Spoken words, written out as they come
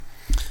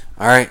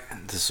Alright,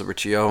 this is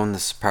Richie and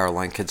this is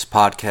Powerline Kids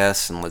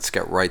Podcast, and let's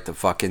get right the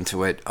fuck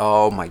into it.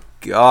 Oh my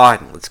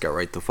god, let's get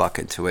right the fuck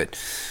into it.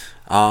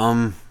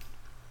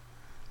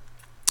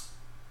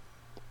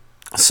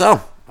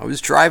 So, I was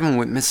driving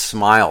with Miss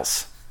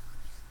Smiles.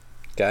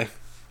 Okay?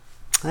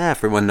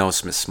 Everyone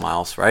knows Miss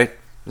Smiles, right?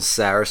 Miss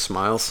Sarah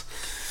Smiles.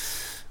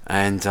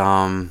 And,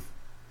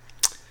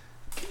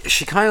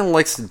 she kind of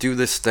likes to do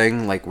this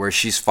thing, like, where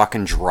she's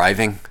fucking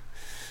driving,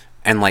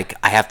 and, like,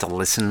 I have to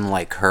listen,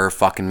 like, her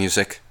fucking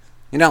music.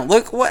 You know,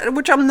 look,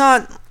 which I'm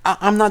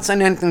not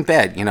saying anything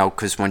bad, you know,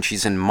 because when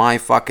she's in my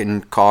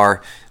fucking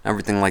car,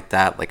 everything like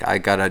that, like, I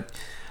gotta,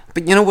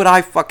 but you know what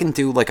I fucking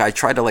do? Like, I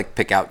try to, like,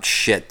 pick out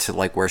shit to,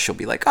 like, where she'll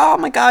be like, oh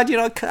my god, you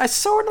know, I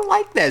sort of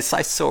like this,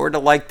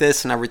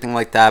 and everything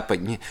like that,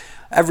 but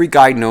every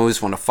guy knows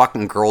when a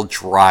fucking girl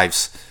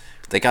drives,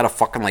 they gotta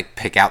fucking, like,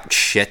 pick out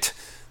shit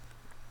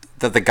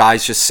that the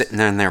guy's just sitting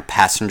there in their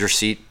passenger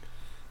seat.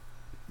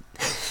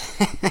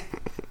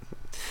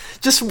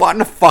 Just wanting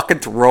to fucking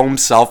throw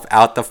himself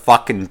out the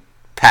fucking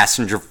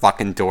passenger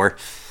fucking door.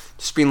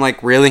 Just being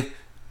like, really?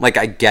 Like,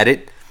 I get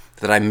it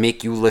that I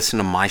make you listen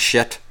to my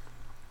shit.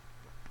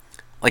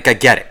 Like, I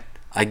get it.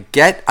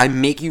 I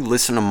make you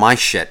listen to my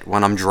shit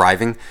when I'm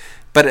driving.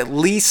 But at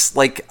least,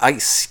 like, I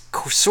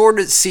sort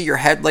of see your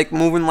head, like,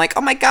 moving like,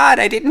 oh my god,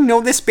 I didn't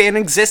know this band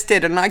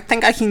existed, and I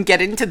think I can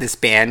get into this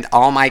band.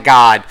 Oh my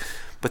god.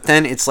 But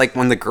then it's like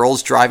when the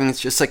girl's driving,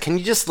 it's just like, can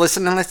you just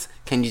listen to this?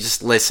 Can you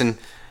just listen?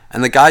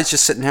 And the guy's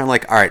just sitting there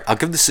like, alright, I'll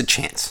give this a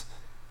chance.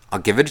 I'll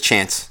give it a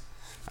chance.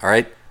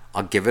 Alright?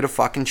 I'll give it a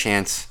fucking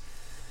chance.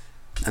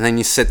 And then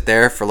you sit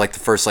there for like the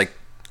first, like,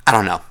 I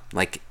don't know,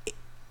 like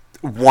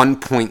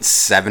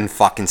 1.7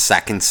 fucking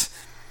seconds.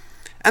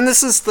 And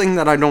this is the thing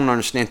that I don't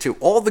understand too.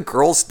 All the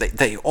girls,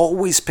 they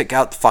always pick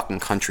out the fucking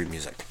country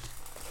music.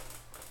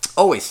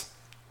 Always.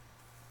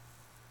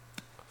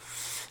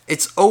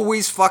 It's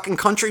always fucking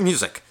country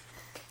music.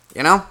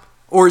 You know?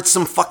 Or it's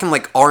some fucking,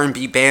 like,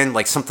 R&B band,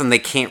 like, something they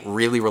can't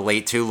really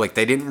relate to. Like,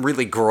 they didn't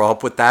really grow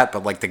up with that,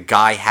 but, like, the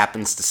guy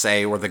happens to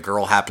say, or the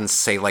girl happens to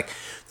say, like,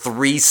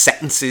 3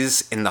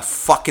 sentences in the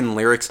fucking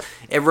lyrics.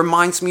 It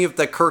reminds me of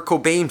the Kurt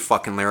Cobain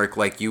fucking lyric.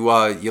 Like, you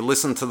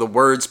listen to the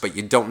words, but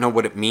you don't know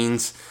what it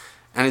means.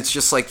 And it's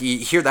just like, you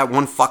hear that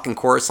one fucking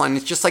chorus line,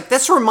 it's just like,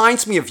 this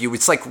reminds me of you.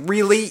 It's like,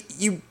 really?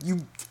 You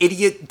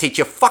idiot? Did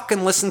you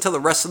fucking listen to the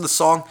rest of the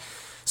song?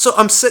 So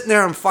I'm sitting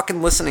there, I'm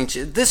fucking listening to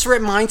you. This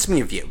reminds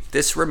me of you.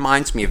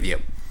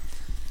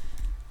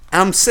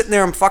 And I'm sitting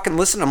there, I'm fucking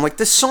listening. I'm like,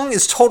 this song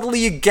is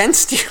totally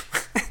against you.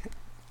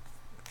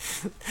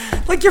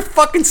 Like, you're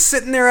fucking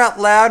sitting there out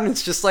loud, and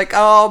it's just like,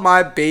 oh,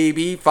 my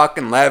baby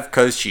fucking left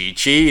because she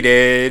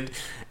cheated.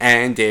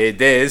 And did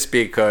this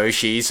because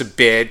she's a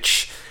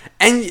bitch.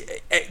 And,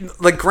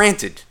 like,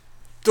 granted,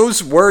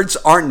 those words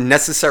aren't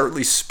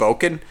necessarily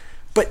spoken.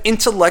 But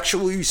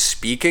intellectually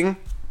speaking,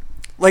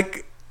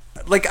 like,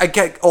 I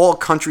get all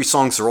country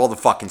songs are all the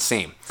fucking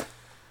same.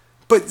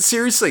 But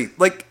seriously,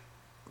 like,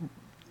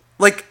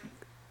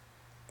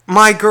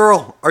 my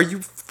girl, are you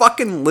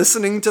fucking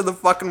listening to the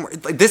fucking...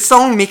 Like, this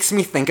song makes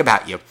me think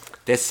about you.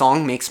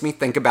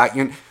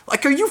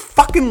 Like, are you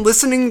fucking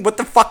listening what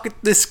the fuck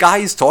this guy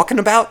is talking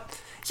about?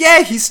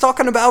 Yeah, he's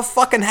talking about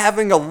fucking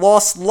having a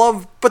lost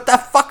love, but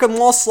that fucking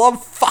lost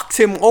love fucked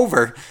him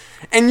over.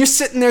 And you're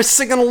sitting there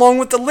singing along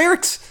with the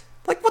lyrics.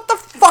 Like, what the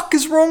fuck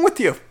is wrong with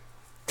you?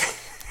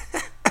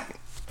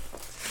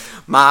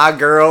 My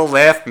girl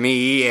left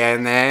me,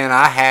 and then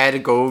I had to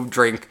go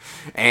drink,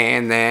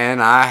 and then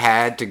I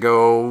had to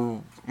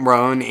go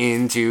run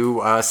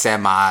into a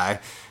semi,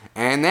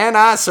 and then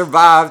I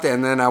survived,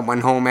 and then I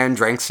went home and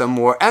drank some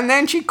more, and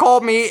then she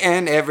called me,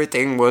 and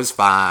everything was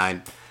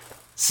fine.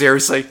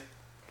 Seriously?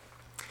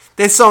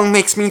 This song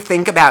makes me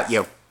think about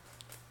you.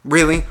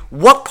 Really?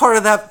 What part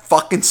of that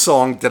fucking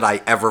song did I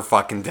ever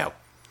fucking do?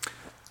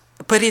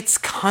 But it's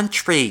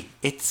country.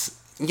 It's,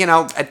 you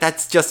know,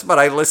 that's just what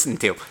I listen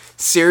to.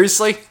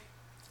 Seriously?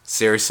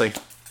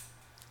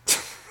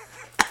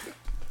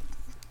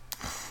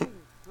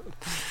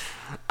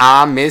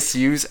 I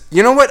misuse.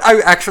 You know what? I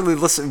actually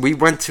listened. We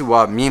went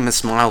to me and Miss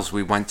Smiles.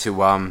 We went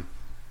to a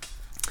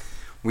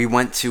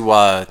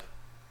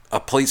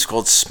place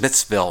called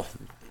Smithsville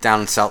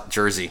down in South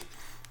Jersey.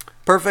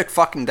 Perfect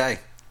fucking day.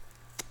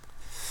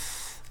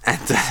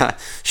 And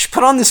she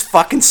put on this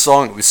fucking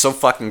song. It was so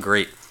fucking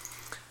great.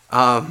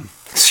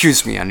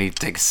 Excuse me. I need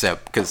to take a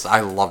sip because I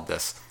love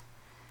this.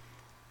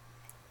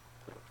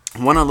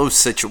 One of those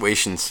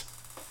situations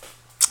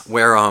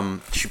where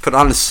she put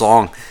on a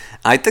song.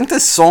 I think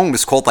this song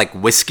was called like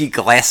Whiskey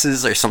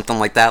Glasses or something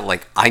like that.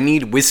 Like, I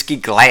need whiskey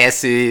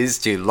glasses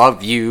to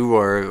love you,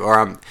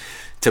 or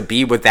to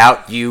be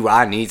without you,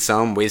 I need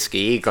some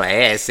whiskey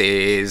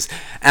glasses.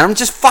 And I'm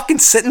just fucking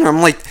sitting there,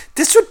 I'm like,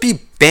 this would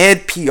be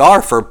bad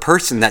PR for a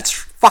person that's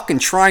fucking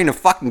trying to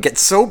fucking get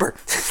sober.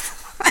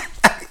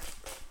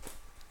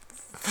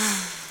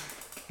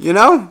 You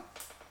know?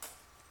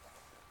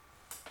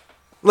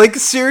 Like,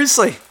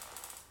 seriously.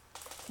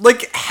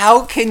 Like,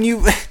 how can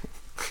you...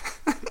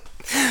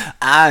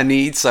 I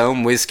need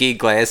some whiskey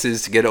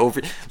glasses to get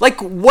over. Like,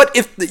 what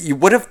if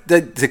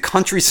the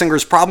country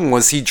singer's problem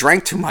was he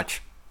drank too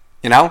much?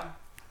 You know?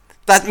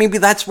 Maybe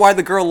that's why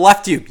the girl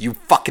left you, you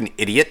fucking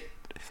idiot.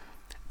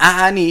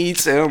 I need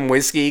some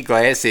whiskey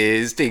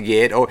glasses to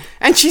get over.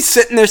 And she's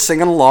sitting there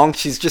singing along.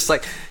 She's just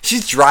like,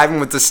 she's driving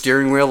with the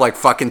steering wheel like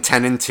fucking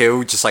 10 and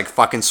 2, just like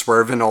fucking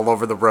swerving all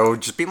over the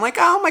road, just being like,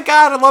 oh my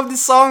god, I love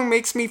this song,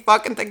 makes me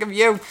fucking think of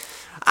you.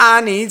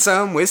 I need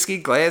some whiskey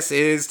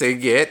glasses to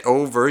get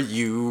over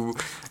you.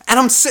 And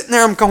I'm sitting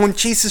there, I'm going,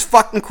 Jesus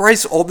fucking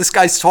Christ, all this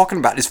guy's talking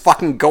about is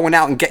fucking going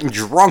out and getting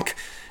drunk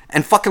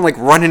and fucking like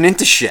running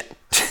into shit.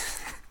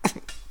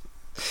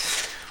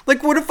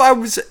 Like, what if I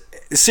was,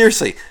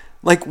 seriously,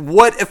 like,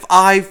 what if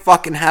I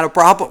fucking had a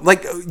problem?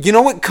 Like, you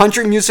know what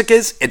country music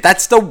is?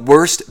 That's the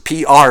worst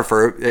PR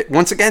for,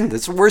 once again,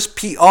 that's the worst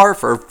PR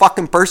for a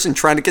fucking person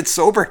trying to get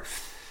sober.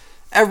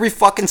 Every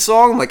fucking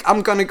song, like,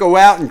 I'm gonna go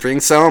out and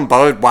drink some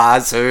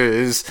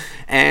Budweisers,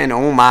 and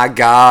oh my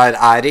god,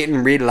 I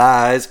didn't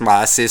realize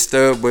my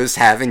sister was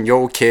having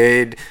your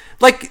kid.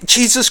 Like,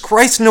 Jesus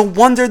Christ, no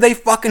wonder they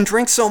fucking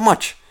drink so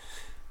much.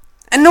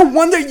 And no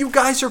wonder you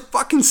guys are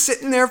fucking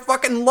sitting there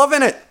fucking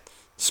loving it.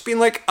 Just being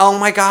like, oh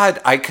my god,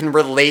 I can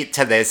relate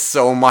to this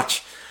so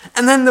much.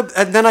 And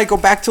then I go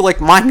back to like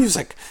my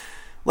music.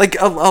 Like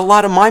a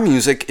lot of my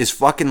music is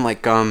fucking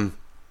like I don't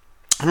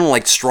know,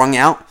 like Strung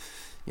Out,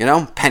 you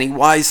know,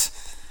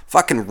 Pennywise,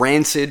 fucking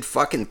Rancid,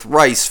 fucking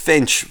Thrice,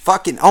 Finch,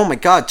 fucking oh my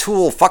god,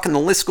 Tool, fucking the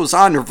list goes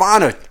on,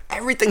 Nirvana,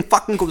 everything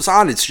fucking goes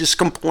on. It's just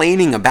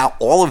complaining about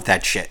all of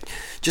that shit.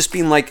 Just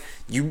being like,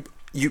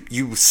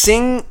 you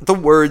sing the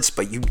words,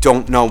 but you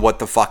don't know what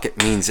the fuck it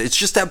means. It's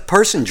just that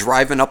person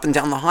driving up and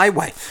down the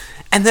highway.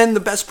 And then the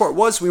best part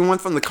was we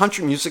went from the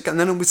country music, and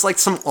then it was like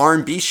some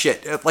R&B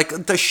shit.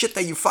 Like the shit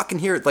that you fucking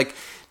hear, like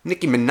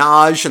Nicki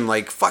Minaj and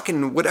like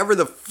fucking whatever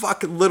the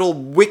fuck Little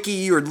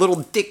Wiki or Little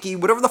Dicky,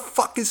 whatever the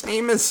fuck his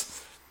name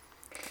is.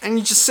 And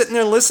you're just sitting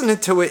there listening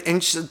to it,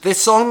 and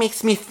this song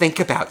makes me think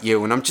about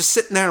you. And I'm just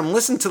sitting there and I'm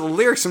listening to the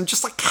lyrics. I'm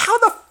just like, how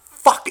the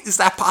fuck is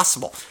that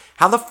possible?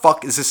 How the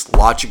fuck is this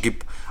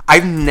logic?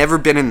 I've never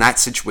been in that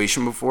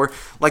situation before.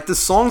 Like the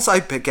songs I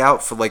pick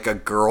out for like a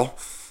girl,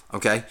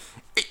 okay?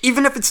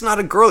 Even if it's not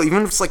a girl,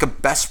 even if it's like a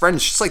best friend,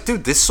 it's just like,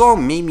 dude, this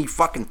song made me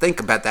fucking think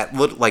about that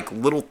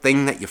little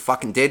thing that you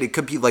fucking did. It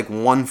could be like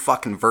one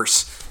fucking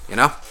verse, you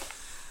know?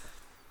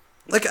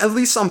 Like, at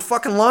least I'm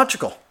fucking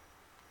logical.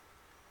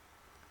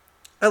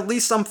 At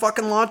least I'm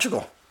fucking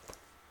logical.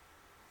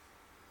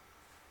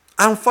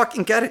 I don't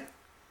fucking get it.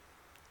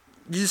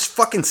 You just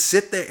fucking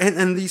sit there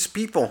and these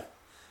people.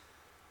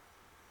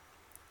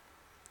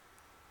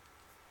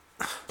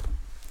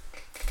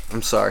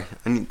 I'm sorry.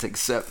 I need to take a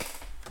sip.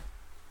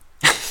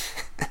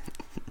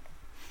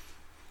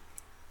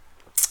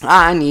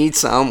 I need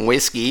some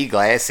whiskey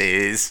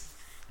glasses.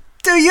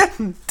 Do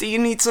you? Do you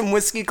need some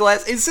whiskey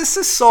glasses? Is this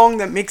a song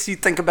that makes you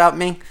think about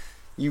me?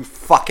 You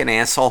fucking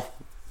asshole.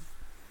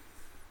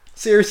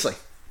 Seriously.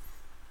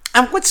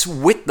 And what's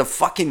with the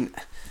fucking...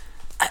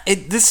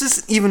 this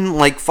isn't even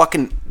like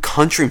fucking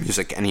country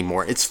music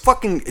anymore. It's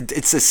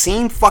the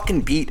same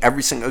fucking beat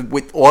every single...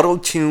 with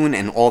auto-tune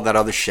and all that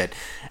other shit.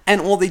 And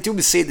all they do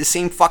is say the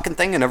same fucking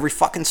thing in every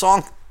fucking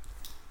song.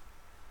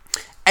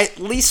 At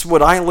least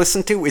what I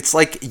listen to, it's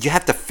like you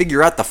have to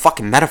figure out the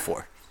fucking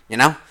metaphor, you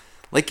know?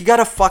 Like you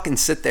gotta fucking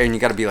sit there and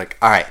you gotta be like,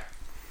 alright,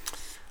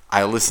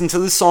 I listened to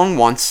the song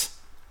once.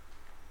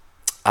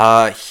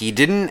 He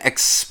didn't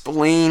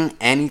explain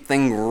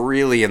anything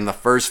really in the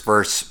first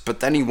verse, but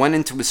then he went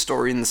into his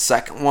story in the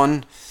second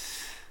one.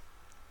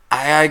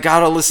 I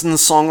gotta listen to the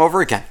song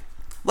over again.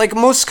 Like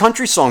most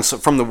country songs,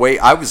 from the way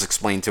I was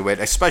explained to it,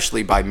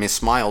 especially by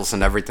Miss Miles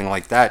and everything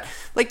like that,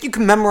 like you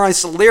can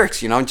memorize the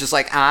lyrics, you know, just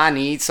like, I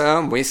need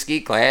some whiskey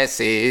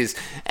glasses,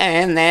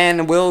 and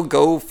then we'll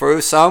go for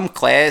some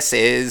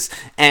classes,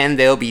 and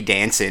they'll be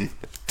dancing.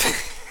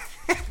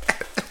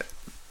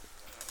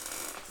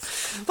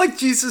 Like,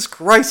 Jesus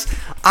Christ,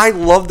 I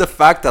love the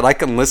fact that I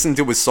can listen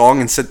to a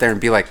song and sit there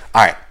and be like,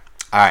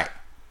 alright,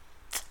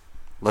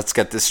 let's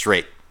get this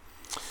straight.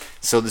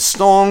 So the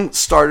song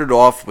started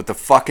off with a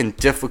fucking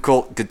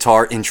difficult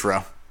guitar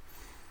intro,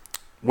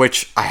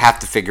 which I have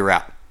to figure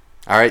out.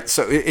 All right,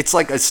 so it's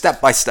like a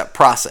step-by-step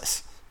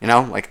process, you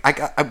know. Like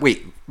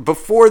wait,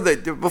 before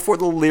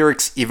the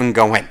lyrics even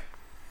go in,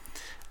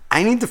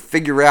 I need to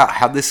figure out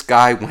how this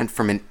guy went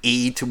from an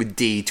E to a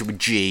D to a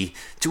G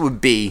to a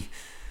B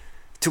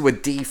to a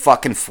D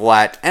fucking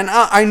flat. And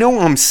I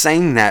know I'm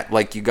saying that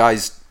like you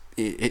guys,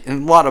 a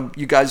lot of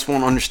you guys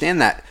won't understand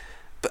that,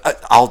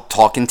 but I'll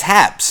talk in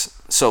tabs.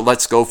 So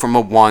let's go from a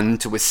 1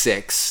 to a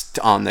 6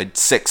 on the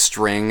 6th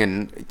string,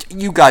 and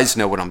you guys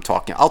know what I'm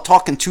talking. I'll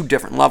talk in 2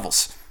 different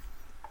levels.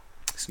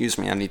 Excuse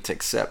me, I need to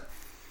take a sip.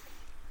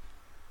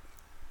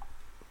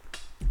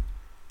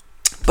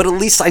 But at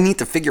least I need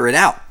to figure it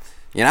out,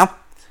 you know?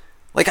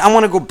 Like, I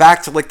want to go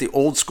back to, like, the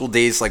old school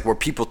days, like, where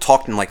people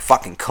talked in, like,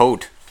 fucking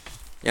code,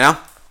 you know?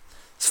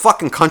 It's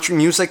fucking country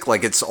music,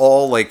 like, it's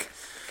all, like,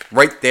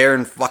 right there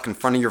in fucking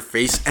front of your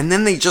face, and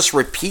then they just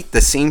repeat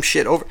the same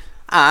shit over...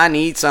 I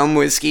need some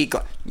whiskey.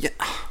 Yeah.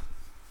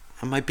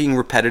 Am I being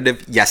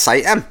repetitive? Yes, I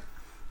am.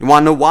 You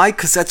want to know why?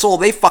 Because that's all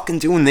they fucking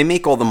do and they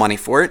make all the money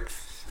for it.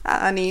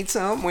 I need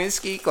some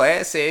whiskey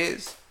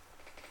glasses.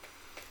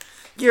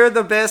 You're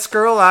the best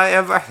girl I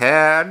ever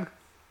had.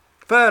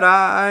 But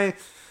I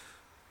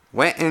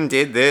went and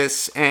did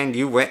this and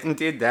you went and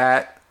did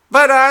that.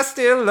 But I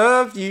still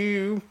love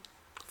you.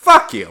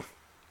 Fuck you.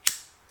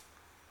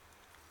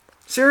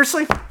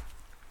 Seriously?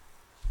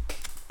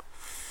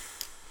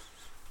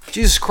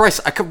 Jesus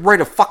Christ, I could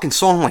write a fucking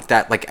song like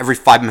that like every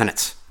 5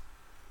 minutes.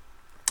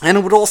 And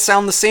it would all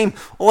sound the same.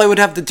 All I would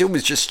have to do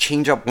was just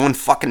change up one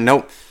fucking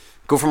note.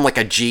 Go from like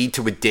a G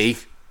to a D.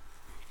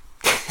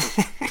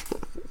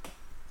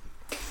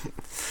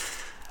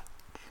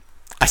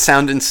 I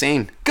sound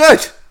insane.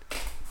 Good.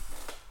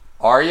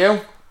 Are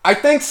you? I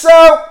think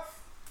so.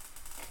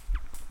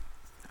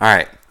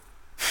 Alright.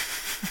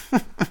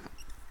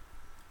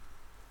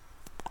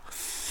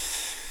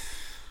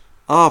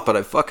 Oh, but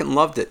I fucking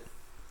loved it.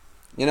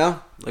 You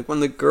know? Like when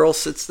the girl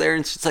sits there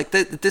and she's like,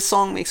 this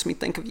song makes me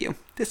think of you.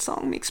 This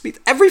song makes me...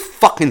 Every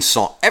fucking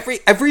song.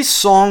 Every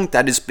song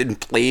that has been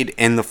played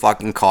in the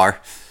fucking car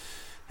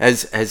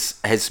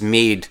has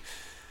made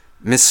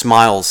Miss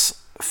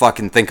Smiles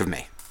fucking think of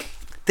me.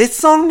 This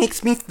song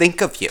makes me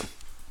think of you.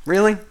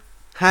 Really?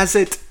 Has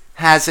it?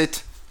 Has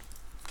it?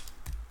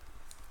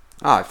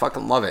 Oh, I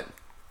fucking love it.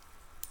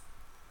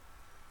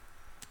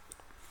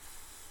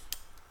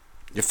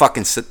 You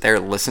fucking sit there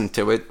and listen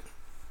to it.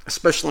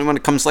 Especially when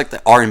it comes like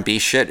the R&B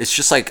shit. It's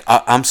just like,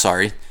 I'm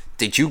sorry.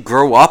 Did you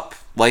grow up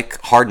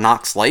like Hard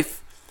Knocks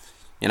Life?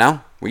 You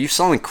know? Were you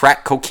selling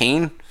crack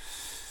cocaine?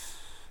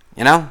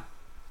 You know?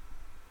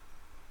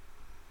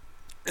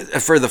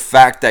 For the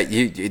fact that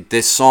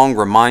this song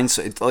reminds...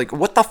 Like,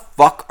 what the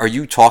fuck are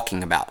you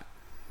talking about?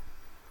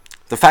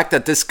 The fact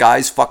that this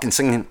guy's fucking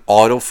singing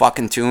auto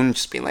fucking tune,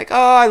 just being like,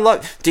 oh, I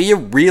love... Do you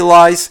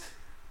realize,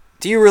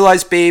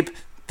 babe,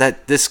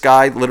 that this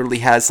guy literally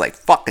has like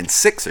fucking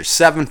 6 or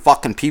 7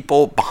 fucking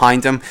people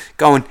behind him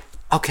going,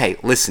 okay,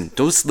 listen,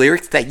 those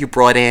lyrics that you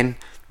brought in,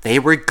 they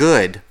were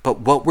good, but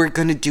what we're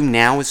going to do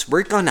now is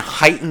we're going to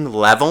heighten the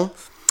level,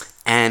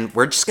 and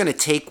we're just going to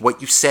take what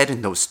you said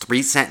in those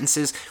 3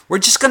 sentences, we're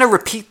just going to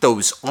repeat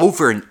those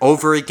over and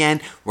over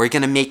again, we're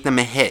going to make them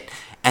a hit,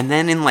 and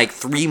then in like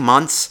 3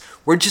 months,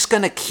 we're just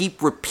going to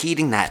keep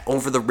repeating that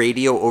over the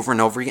radio over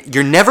and over again.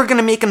 You're never going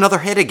to make another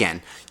hit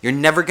again.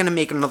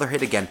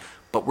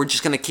 But we're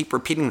just going to keep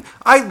repeating.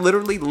 I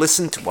literally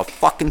listened to a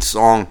fucking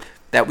song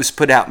that was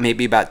put out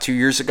maybe about 2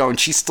 years ago, and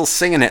she's still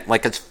singing it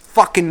like it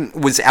fucking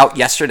was out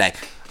yesterday.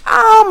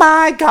 Oh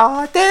my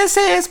God, this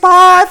is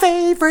my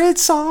favorite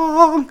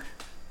song.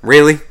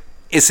 Really?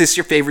 Is this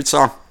your favorite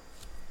song?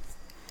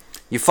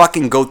 You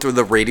fucking go through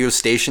the radio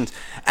stations,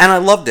 and I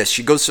love this.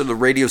 She goes to the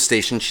radio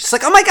station. She's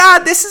like, oh my God,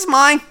 this is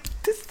mine.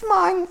 This is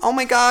mine. Oh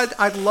my God,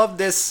 I love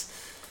this.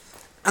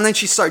 And then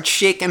she starts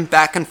shaking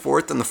back and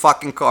forth in the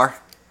fucking car.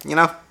 You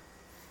know?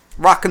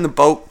 Rocking the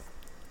boat.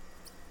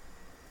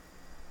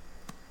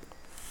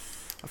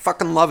 I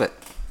fucking love it.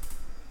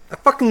 I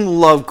fucking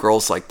love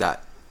girls like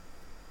that.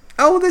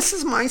 Oh, this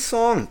is my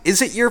song.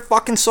 Is it your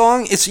fucking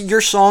song? Is it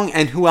your song?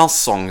 And who else's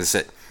song is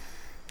it?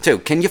 Too.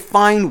 Can you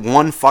find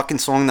one fucking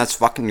song that's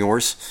fucking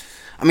yours?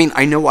 I mean,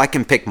 I know I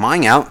can pick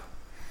mine out.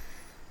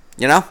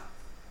 You know?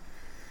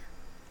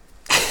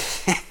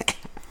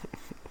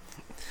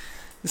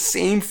 The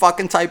same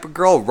fucking type of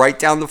girl right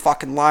down the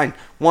fucking line.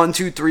 1,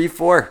 2, 3,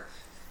 4.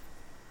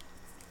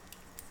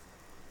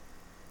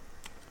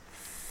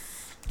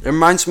 It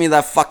reminds me of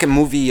that fucking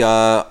movie,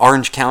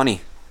 Orange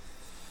County.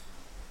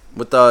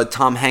 With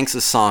Tom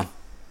Hanks' son.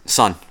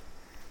 You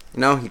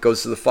know, he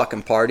goes to the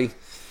fucking party.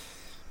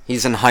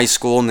 He's in high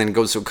school and then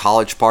goes to a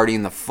college party,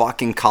 and the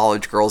fucking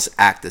college girls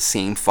act the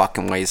same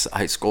fucking way as the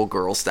high school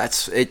girls.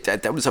 That's it.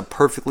 That was a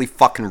perfectly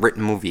fucking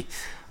written movie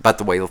about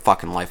the way the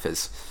fucking life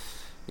is.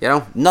 You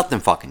know, nothing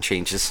fucking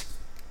changes.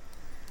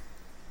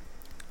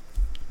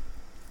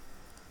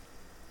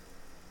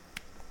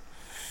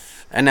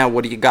 And now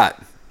what do you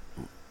got?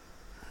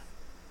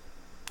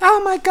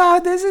 Oh my God,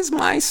 this is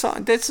my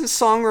song. This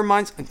song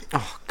reminds...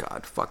 Oh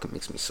God, fucking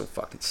makes me so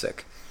fucking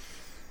sick.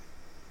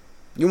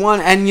 You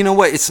know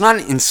what? It's not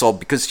an insult,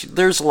 because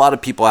there's a lot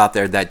of people out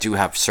there that do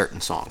have certain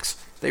songs.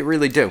 They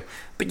really do.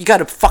 But you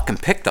gotta fucking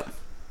pick them.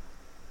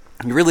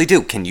 You really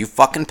do. Can you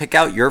fucking pick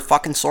out your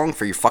fucking song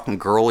for your fucking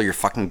girl or your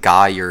fucking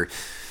guy or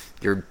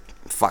your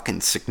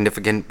fucking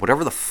significant,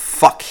 whatever the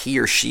fuck he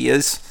or she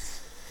is?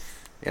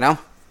 You know?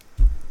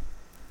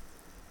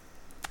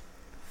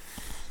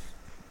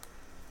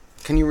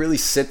 Can you really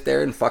sit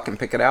there and fucking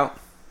pick it out?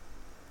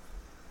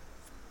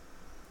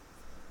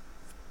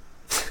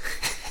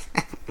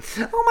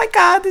 Oh my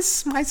God, this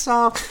is my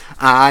song.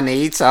 I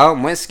need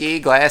some whiskey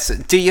glasses.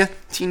 Do you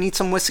need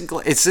some whiskey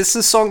glasses? Is this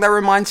the song that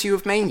reminds you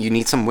of me? You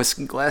need some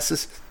whiskey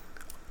glasses?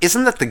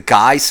 Isn't that the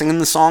guy singing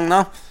the song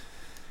though?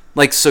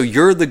 Like, so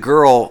you're the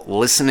girl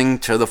listening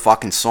to the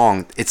fucking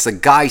song. It's the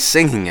guy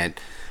singing it.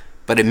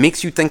 But it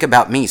makes you think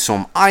about me. So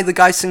am I the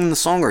guy singing the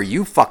song, or are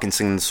you fucking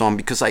singing the song?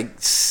 Because I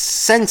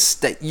sense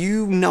that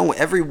you know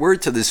every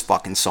word to this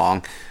fucking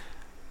song.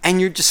 and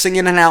you're just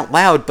singing it out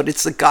loud, but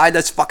it's the guy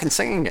that's fucking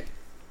singing it.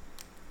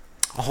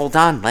 Hold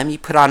on, let me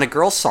put on a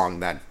girl song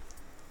then.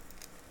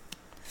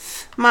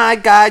 My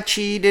guy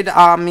cheated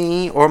on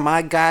me, or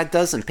my guy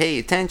doesn't pay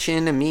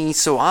attention to me,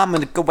 so I'm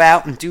gonna go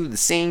out and do the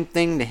same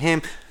thing to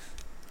him.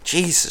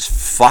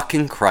 Jesus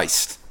fucking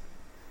Christ.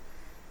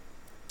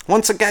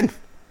 Once again,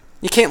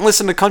 you can't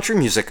listen to country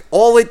music.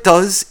 All it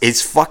does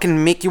is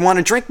fucking make you want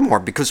to drink more,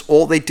 because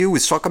all they do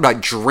is talk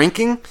about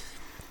drinking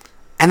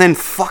and then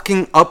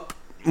fucking up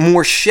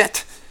more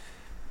shit.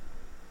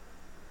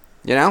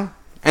 You know?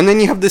 And then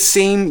you have the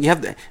same,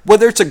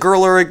 whether it's a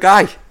girl or a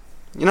guy.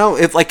 You know,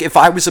 if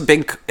I was a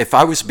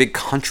big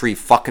country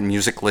fucking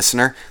music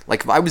listener,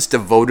 like if I was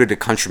devoted to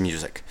country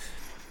music,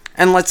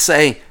 and let's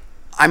say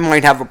I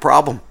might have a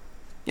problem.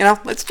 You know,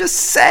 let's just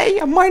say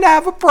I might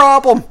have a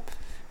problem.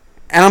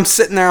 And I'm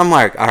sitting there, I'm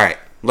like, all right,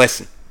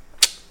 listen,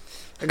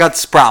 I got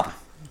this problem.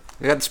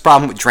 I got this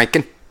problem with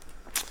drinking.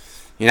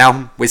 You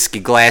know, whiskey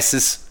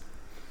glasses.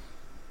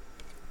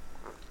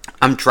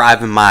 I'm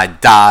driving my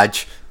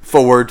Dodge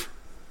Ford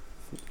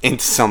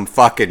into some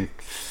fucking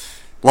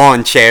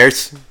lawn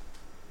chairs.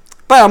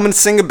 But I'm going to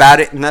sing about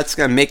it, and that's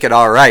going to make it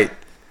all right.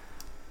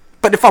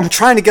 But if I'm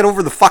trying to get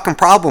over the fucking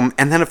problem,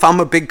 and then if I'm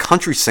a big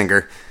country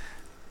singer,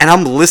 and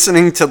I'm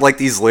listening to, like,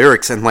 these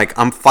lyrics, and, like,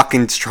 I'm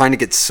fucking trying to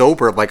get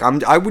sober, like,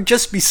 I would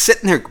just be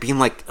sitting there being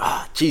like,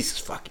 oh, Jesus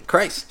fucking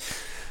Christ.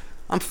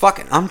 I'm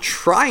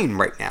trying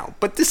right now.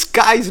 But this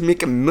guy's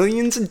making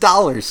millions of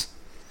dollars.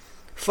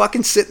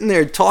 Fucking sitting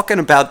there talking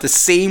about the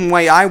same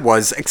way I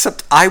was,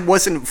 except I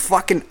wasn't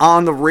fucking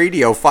on the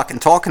radio fucking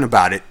talking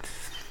about it.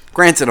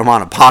 Granted, I'm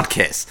on a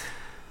podcast.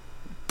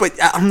 But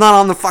I'm not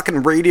on the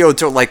fucking radio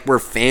to, like, where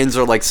fans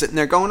are, like, sitting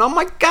there going, oh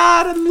my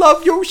God, I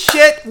love your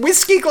shit.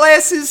 Whiskey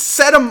glasses,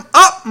 set them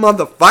up,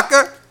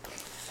 motherfucker.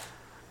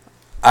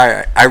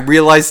 I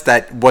realized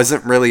that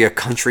wasn't really a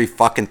country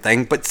fucking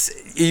thing, but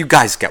you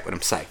guys get what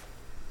I'm saying.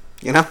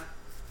 You know?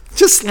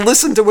 Just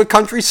listen to a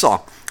country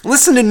song.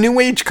 Listen to new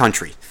age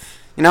country.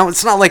 You know,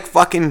 it's not like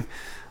fucking,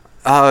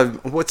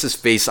 what's his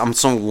face? I'm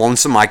so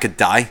lonesome I could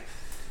die.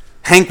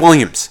 Hank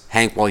Williams.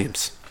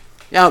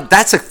 You know,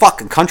 that's a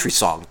fucking country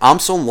song. I'm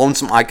so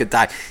lonesome I could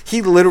die. He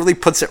literally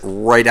puts it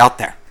right out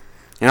there.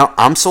 You know,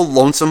 I'm so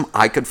lonesome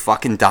I could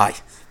fucking die.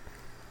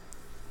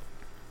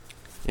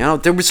 You know,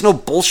 there was no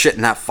bullshit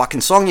in that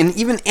fucking song. And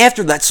even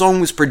after that song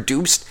was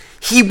produced,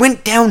 he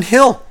went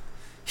downhill.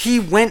 He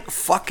went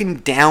fucking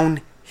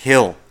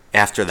downhill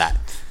after that.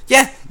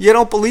 Yeah, you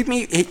don't believe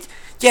me?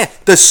 Yeah,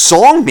 the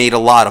song made a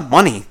lot of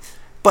money.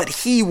 But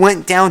he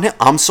went downhill.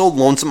 I'm so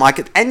lonesome I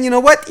could... And you know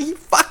what? He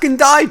fucking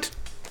died.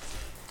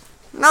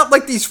 Not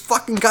like these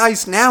fucking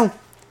guys now.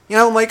 You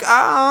know, like,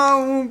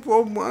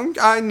 oh,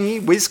 I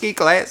need whiskey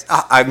glass.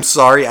 I'm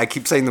sorry, I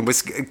keep saying the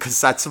whiskey,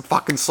 because that's a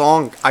fucking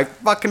song. I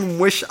fucking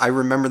wish I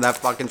remember that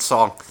fucking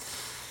song.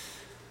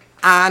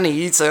 I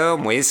need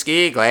some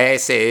whiskey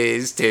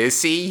glasses to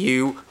see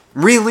you.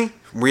 Really,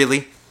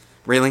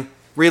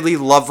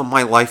 love of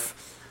my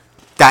life.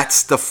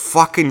 That's the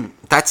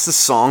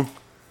song.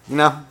 You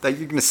know, that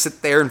you're going to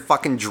sit there and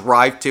fucking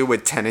drive to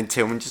with 10 and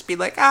 2 and just be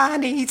like, I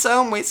need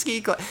some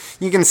whiskey.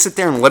 You're going to sit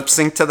there and lip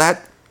sync to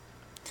that.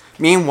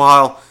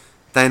 Meanwhile,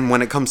 then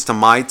when it comes to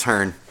my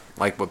turn,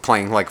 like with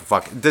playing like a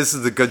fucking... This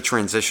is a good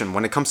transition.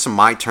 When it comes to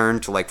my turn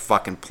to like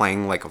fucking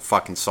playing like a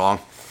fucking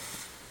song,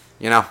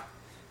 you know,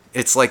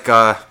 it's like,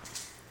 I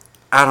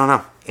don't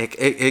know.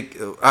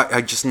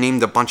 I just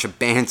named a bunch of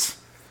bands,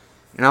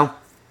 you know.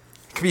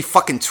 It could be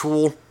fucking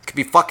Tool. It could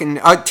be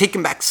fucking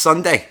Taking Back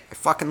Sunday. I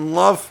fucking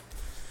love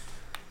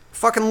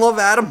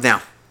Adam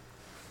now.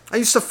 I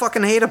used to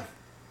fucking hate him.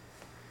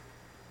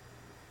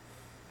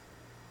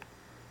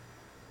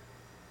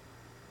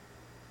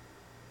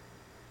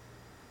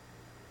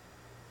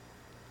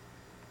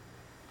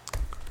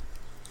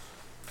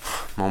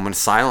 Moment of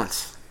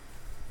silence.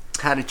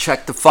 Had to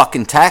check the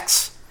fucking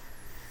text.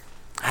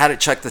 I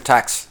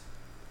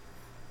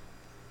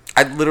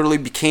literally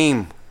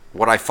became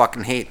what I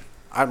fucking hate.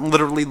 I'm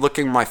literally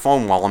looking at my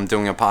phone while I'm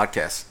doing a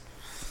podcast.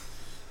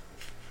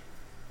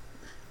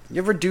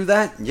 You ever do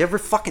that? You ever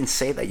fucking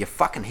say that you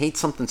fucking hate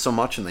something so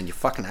much and then you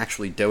fucking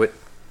actually do it?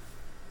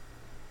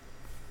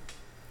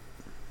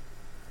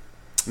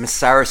 Miss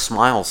Sarah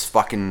Smiles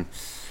fucking...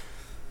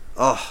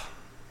 Ugh.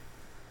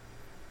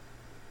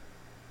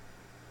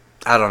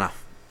 I don't know.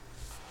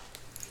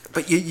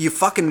 But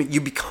you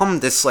become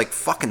this like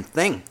fucking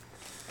thing.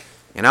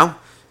 You know?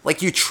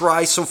 Like you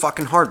try so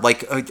fucking hard.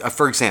 Like,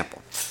 for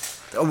example,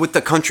 with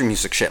the country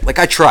music shit. Like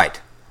I tried.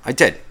 I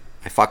did.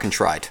 I fucking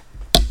tried.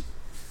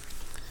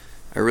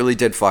 I really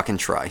did fucking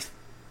try.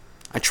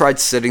 I tried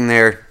sitting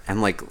there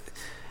and like,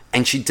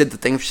 and she did the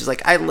thing. She's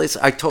like, I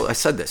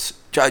said this.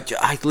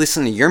 I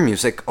listen to your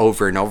music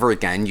over and over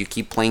again. You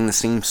keep playing the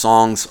same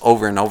songs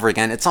over and over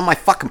again. It's on my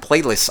fucking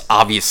playlist,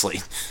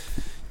 obviously.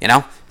 You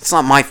know, it's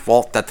not my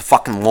fault that the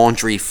fucking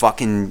laundry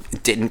fucking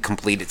didn't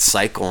complete its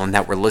cycle and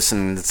that we're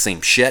listening to the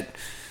same shit.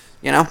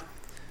 You know,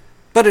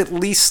 but at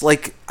least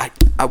like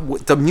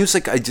the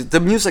music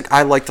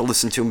I like to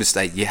listen to is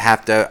that you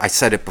have to. I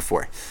said it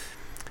before.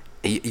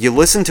 You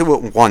listen to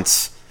it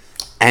once,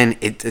 and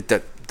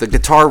the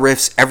guitar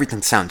riffs,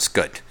 everything sounds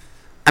good.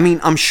 I mean,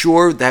 I'm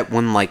sure that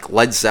when like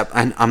Led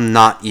Zeppelin, I'm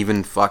not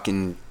even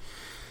fucking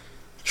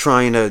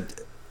trying to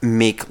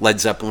make Led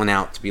Zeppelin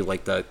out to be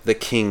like the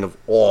king of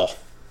all.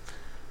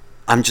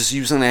 I'm just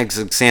using it as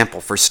an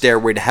example for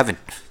Stairway to Heaven.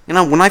 You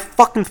know, when I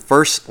fucking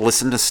first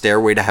listened to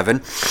Stairway to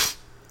Heaven,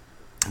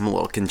 I'm a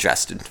little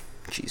congested.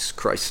 Jesus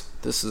Christ.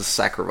 This is a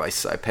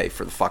sacrifice I pay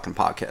for the fucking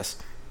podcast.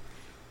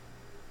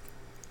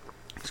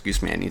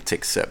 Excuse me, I need to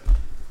take a sip.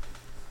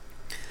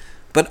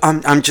 But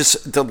I'm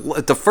just,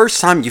 the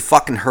first time you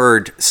fucking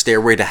heard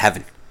Stairway to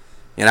Heaven,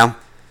 you know?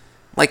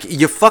 Like,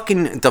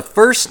 the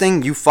first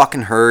thing you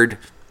fucking heard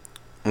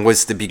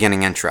was the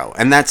beginning intro.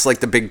 And that's like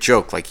the big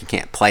joke. Like, you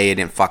can't play it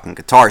in fucking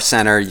Guitar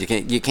Center.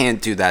 You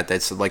can't do that.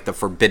 That's like the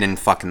forbidden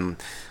fucking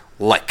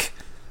lick,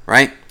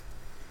 right?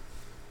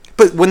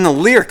 But when the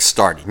lyrics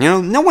started, you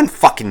know, no one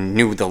fucking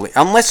knew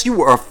unless you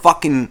were a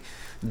fucking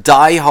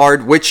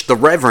diehard, which the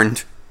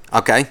Reverend,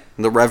 okay,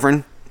 the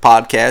Reverend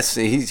podcast,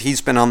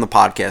 he's been on the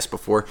podcast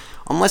before.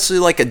 Unless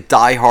you're like a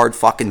diehard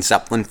fucking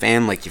Zeppelin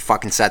fan, like you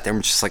fucking sat there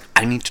and just like,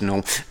 I need to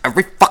know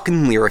every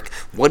fucking lyric,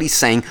 what he's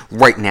saying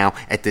right now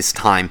at this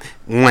time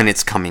when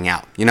it's coming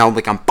out. You know,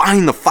 like I'm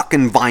buying the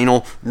fucking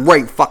vinyl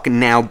right fucking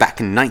now, back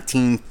in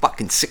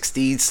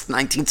 1960s,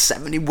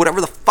 1970,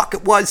 whatever the fuck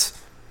it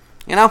was.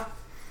 You know?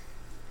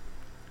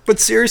 But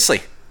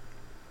seriously,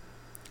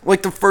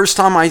 like the first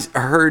time I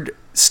heard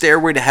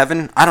Stairway to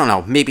Heaven, I don't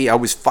know, maybe I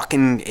was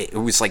fucking, it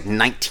was like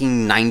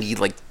 1990,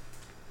 like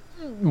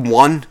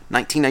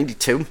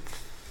 1992,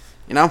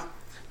 you know,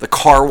 the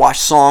car wash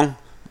song,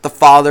 the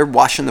father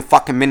washing the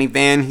fucking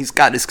minivan, he's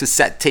got his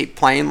cassette tape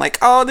playing, like,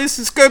 oh, this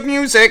is good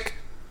music.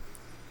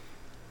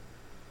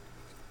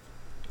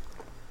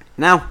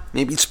 Now,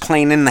 maybe it's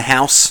playing in the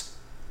house,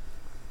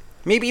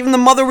 maybe even the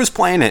mother was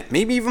playing it,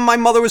 maybe even my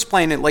mother was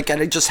playing it, like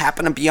I just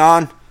happened to be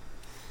on.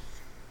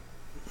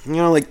 You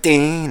know, like,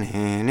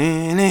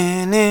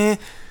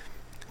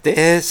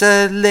 there's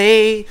a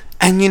lay.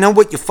 And you know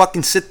what? You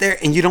fucking sit there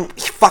and you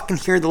don't fucking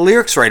hear the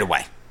lyrics right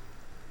away.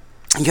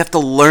 You have to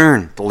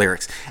learn the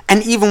lyrics.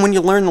 And even when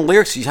you learn the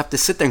lyrics, you have to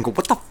sit there and go,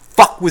 what the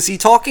fuck was he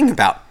talking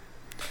about?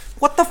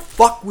 What the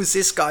fuck was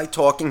this guy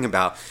talking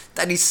about?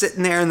 That he's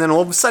sitting there and then all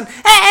of a sudden,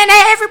 and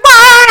everyone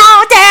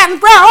on down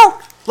the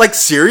road. Like,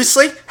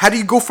 seriously? How do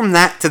you go from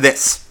that to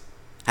this?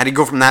 How do you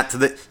go from that to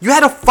this? You had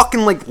to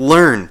fucking, like,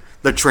 learn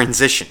the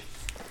transition.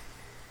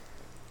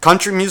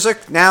 Country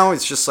music now,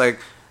 it's just like,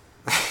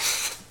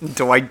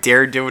 do I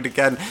dare do it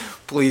again?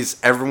 Please,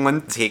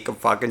 everyone take a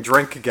fucking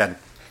drink again.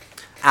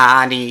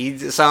 I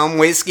need some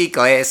whiskey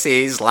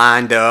glasses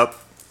lined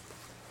up.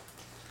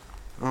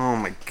 Oh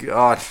my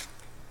god.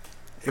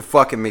 It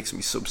fucking makes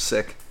me so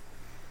sick.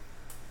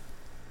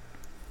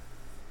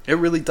 It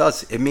really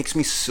does. It makes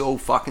me so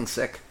fucking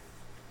sick.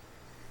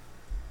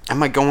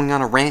 Am I going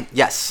on a rant?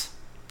 Yes,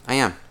 I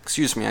am.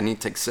 Excuse me, I need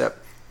to take a sip.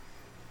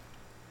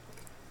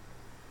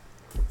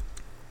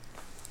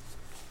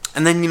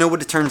 And then you know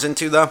what it turns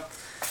into, though?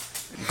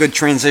 Good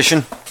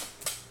transition.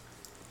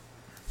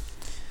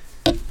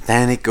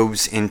 Then it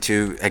goes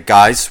into,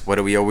 guys, what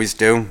do we always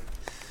do?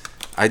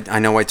 I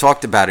know I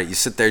talked about it. You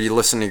sit there, you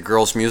listen to your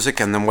girl's music,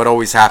 and then what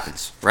always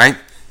happens, right?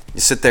 You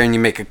sit there and you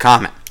make a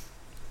comment.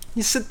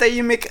 You sit there,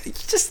 you make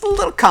just a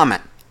little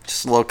comment.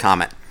 Just a little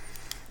comment.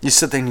 You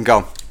sit there and you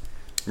go,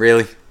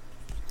 really?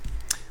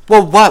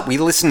 Well, what? We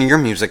listen to your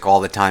music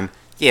all the time.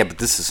 Yeah, but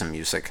this isn't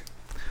music.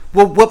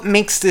 Well, what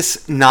makes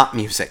this not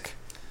music?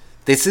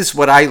 This is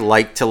what I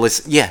like to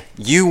listen. Yeah,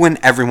 you and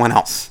everyone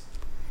else.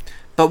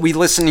 But we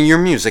listen to your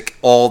music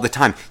all the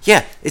time.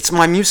 Yeah, it's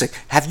my music.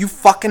 Have you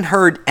fucking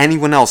heard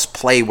anyone else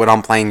play what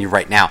I'm playing you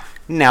right now?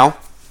 No.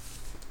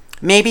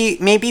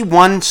 Maybe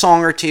one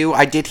song or two.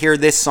 I did hear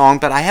this song,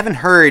 but I haven't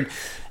heard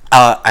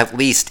at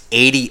least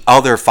 80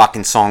 other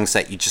fucking songs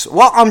that you just...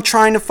 Well, I'm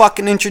trying to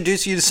fucking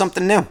introduce you to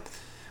something new.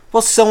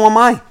 Well, so am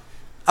I.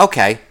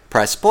 Okay,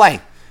 press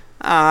play.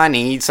 I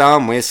need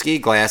some whiskey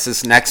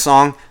glasses. Next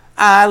song.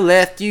 I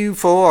left you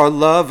for a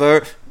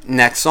lover.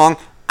 Next song,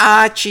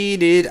 I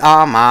cheated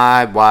on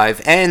my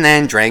wife and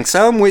then drank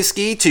some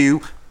whiskey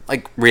too.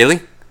 Like,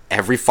 really?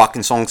 Every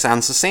fucking song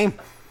sounds the same.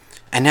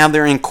 And now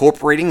they're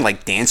incorporating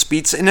like dance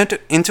beats into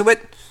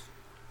it.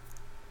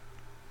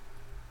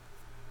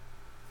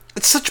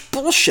 It's such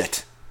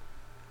bullshit.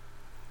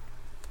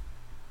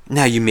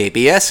 Now you may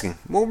be asking,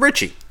 well,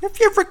 Richie, if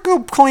you ever go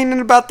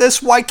complaining about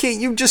this, why can't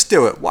you just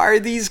do it? Why are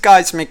these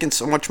guys making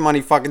so much money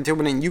fucking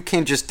doing it and you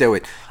can't just do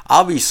it?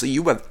 Obviously,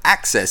 you have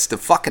access to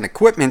fucking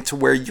equipment to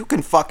where you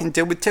can fucking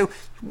do it too.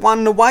 You want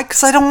to know why?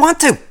 Because I don't want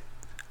to.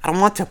 I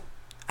don't want to.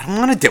 I don't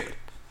want to do it.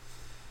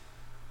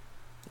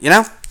 You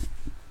know?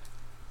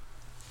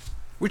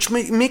 Which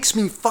makes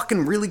me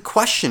fucking really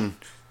question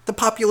the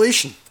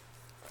population.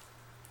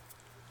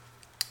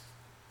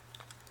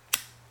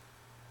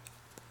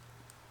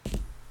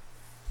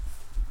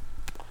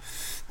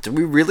 Do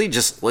we really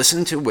just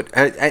listen to what...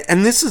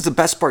 And this is the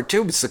best part,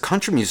 too. It's the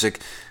country music.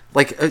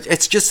 Like,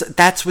 it's just...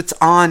 That's what's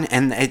on.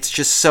 And it's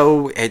just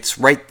so... It's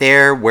right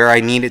there where I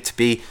need it to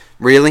be.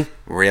 Really?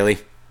 Really?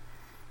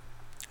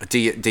 Do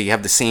you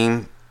have the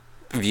same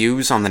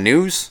views on the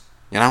news.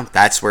 You know,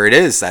 that's where it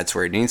is. That's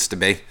where it needs to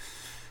be.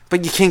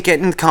 But you can't get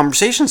into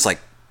conversations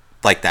like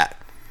that.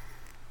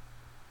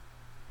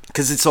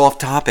 Because it's off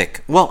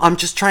topic. Well, I'm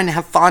just trying to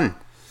have fun.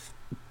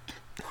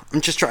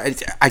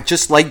 I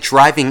just like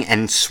driving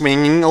and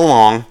swinging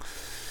along.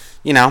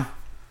 You know,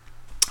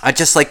 I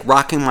just like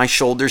rocking my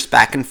shoulders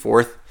back and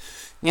forth.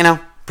 You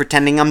know,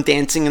 pretending I'm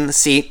dancing in the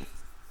seat.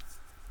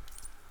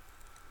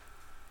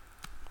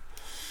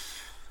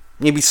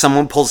 Maybe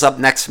someone pulls up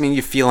next to me and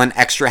you're feeling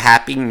extra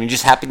happy and you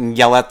just happen to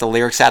yell out the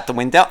lyrics out the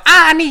window.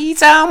 I need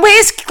some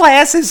whiskey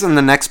glasses. And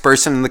the next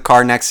person in the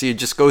car next to you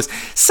just goes,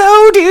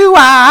 so do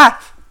I.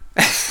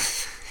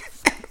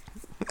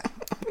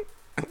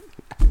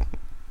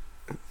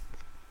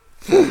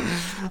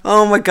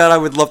 Oh my God, I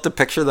would love to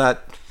picture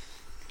that.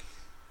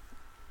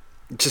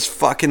 Just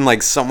fucking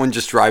like someone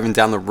just driving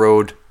down the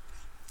road.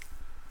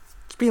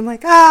 Being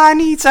like, I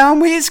need some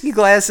whiskey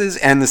glasses,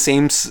 and the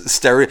same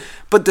stereo.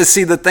 But to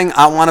see, the thing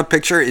I want to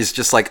picture is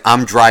just like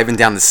I'm driving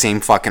down the same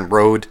fucking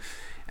road,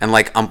 and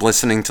like I'm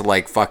listening to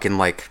like fucking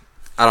like,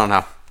 I don't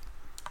know.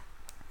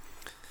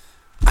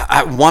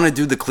 I want to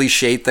do the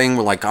cliche thing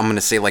where like I'm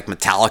gonna say like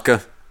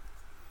Metallica.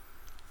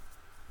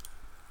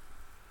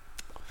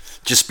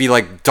 Just be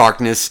like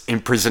darkness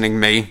imprisoning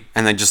me,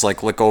 and then just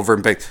like look over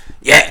and be,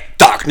 yeah,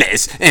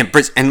 darkness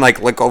imprison, and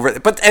like look over.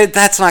 But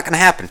that's not gonna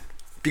happen.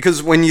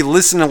 Because when you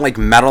listen to like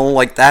metal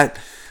like that,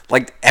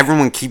 like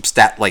everyone keeps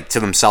that like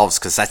to themselves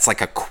because that's like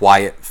a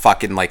quiet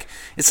fucking like,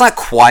 it's not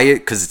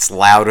quiet because it's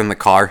loud in the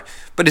car,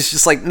 but it's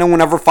just like no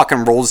one ever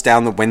fucking rolls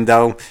down the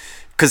window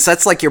because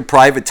that's like your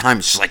private time.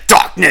 It's just like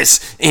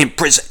darkness and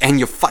prison, and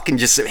you're fucking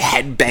just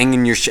head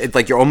banging your shit,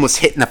 like you're almost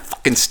hitting the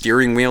fucking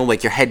steering wheel,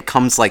 like your head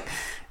comes like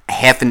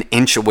half an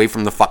inch away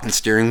from the fucking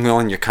steering wheel,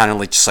 and you're kind of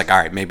like just like, all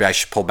right, maybe I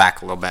should pull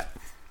back a little bit.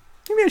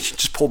 Maybe I should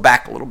just pull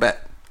back a little bit.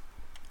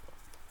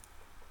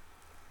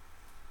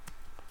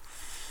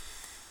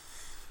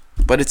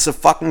 But it's a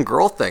fucking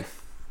girl thing,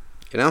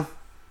 you know?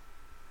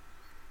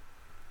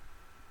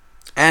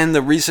 And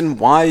the reason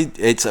why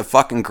it's a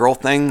fucking girl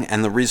thing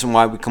and the reason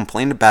why we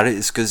complain about it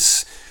is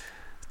because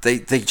they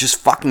just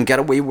fucking get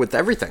away with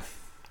everything.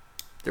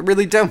 They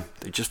really do.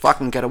 They just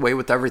fucking get away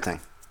with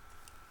everything.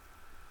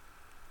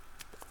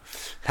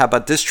 How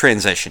about this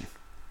transition?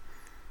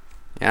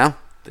 Yeah?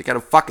 They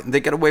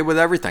get away with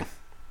everything.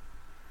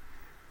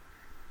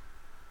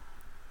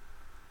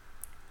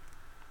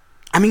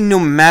 I mean, no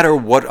matter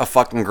what a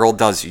fucking girl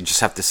does, you just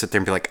have to sit there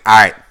and be like,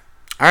 all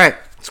right,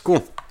 it's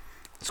cool.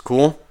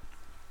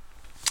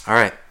 All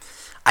right,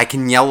 I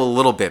can yell a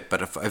little bit,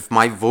 but if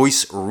my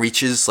voice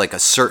reaches like a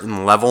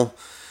certain level,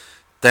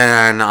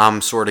 then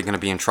I'm sort of going to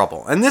be in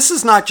trouble. And this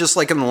is not just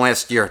like in the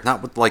last year,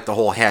 not with like the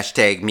whole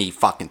hashtag me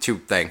fucking too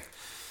thing.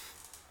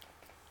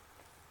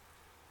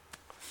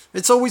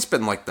 It's always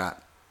been like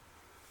that.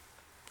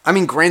 I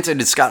mean, granted,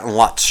 it's gotten a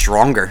lot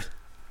stronger,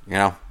 you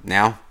know,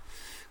 now.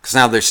 Because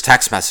now there's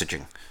text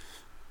messaging.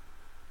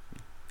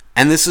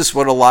 And this is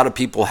what a lot of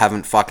people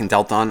haven't fucking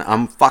dealt on.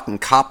 I'm fucking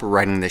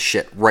copywriting this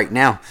shit right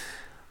now.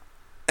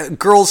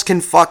 Girls can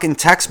fucking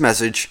text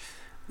message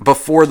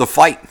before the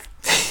fight.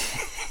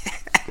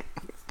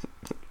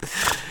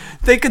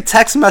 They could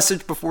text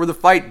message before the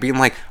fight being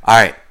like,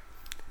 alright,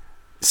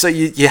 so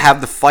you have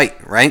the fight,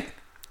 right?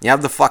 You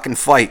have the fucking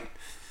fight.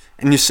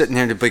 And you're sitting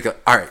there and be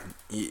like, alright,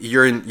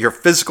 you're in your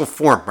physical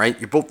form, right?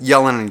 You're both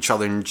yelling at each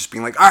other and you're just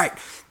being like, alright,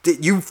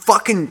 you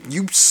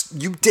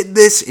did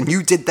this and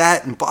you did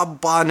that and blah blah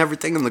blah and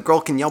everything, and the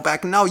girl can yell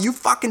back, no, you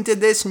fucking did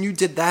this and you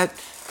did that,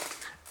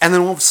 and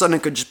then all of a sudden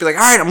it could just be like,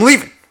 all right, I'm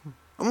leaving,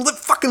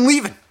 fucking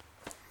leaving.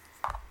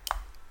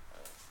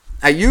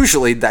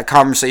 Usually that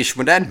conversation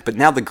would end, but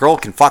now the girl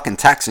can fucking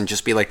text and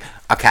just be like,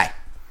 okay,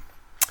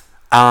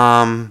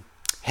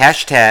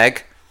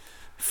 hashtag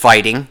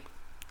fighting,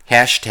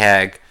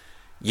 hashtag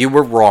you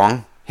were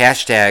wrong,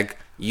 hashtag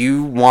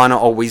you want to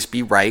always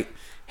be right,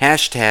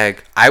 hashtag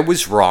I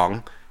was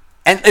wrong,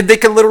 and they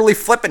could literally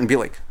flip it and be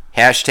like,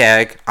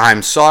 hashtag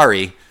I'm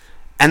sorry,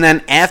 and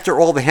then after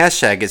all the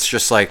hashtag, it's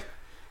just like,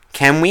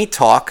 can we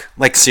talk?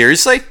 Like,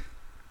 seriously?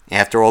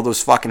 After all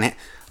those fucking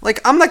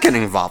like, I'm not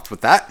getting involved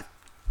with that.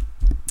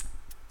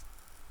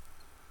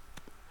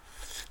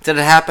 Did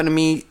it happen to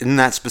me in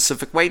that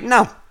specific way?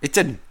 No, it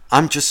didn't.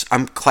 I'm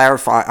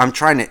clarifying, I'm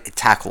trying to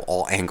tackle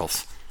all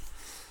angles,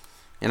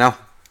 you know?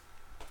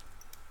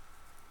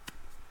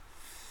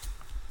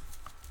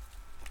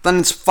 Then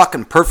it's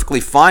fucking perfectly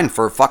fine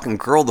for a fucking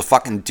girl to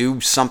fucking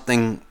do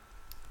something,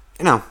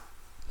 you know,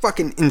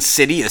 fucking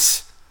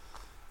insidious.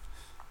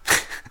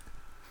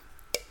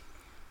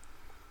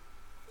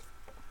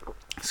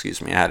 Excuse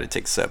me, I had to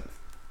take a sip.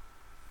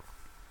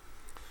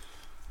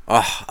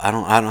 Ugh, I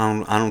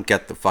don't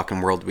get the fucking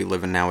world we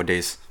live in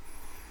nowadays.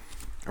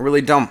 I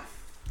really don't.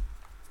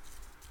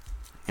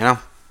 You know?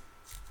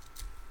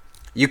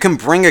 You can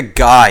bring a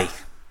guy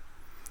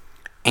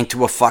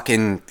into a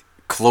fucking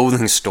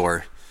clothing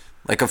store,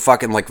 like a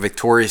fucking like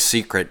Victoria's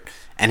Secret,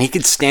 and he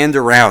could stand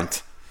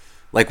around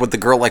like with the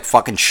girl like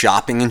fucking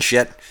shopping and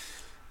shit,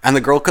 and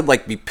the girl could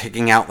like be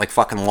picking out like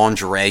fucking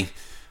lingerie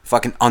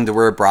fucking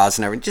underwear, bras,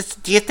 and everything.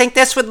 Just, do you think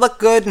this would look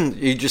good? And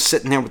you're just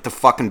sitting there with the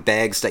fucking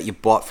bags that you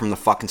bought from the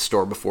fucking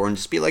store before and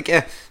just be like,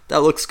 yeah,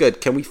 that looks good.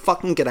 Can we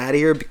fucking get out of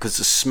here? Because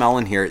the smell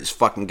in here is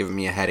fucking giving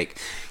me a headache.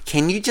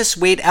 Can you just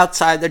wait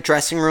outside the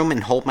dressing room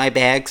and hold my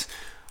bags?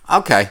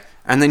 Okay.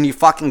 And then you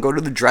fucking go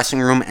to the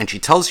dressing room and she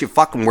tells you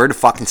fucking where to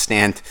fucking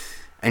stand.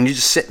 And you're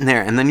just sitting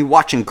there, and then you're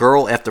watching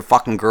girl after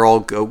fucking girl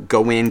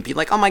go in, be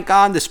like, oh my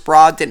god, this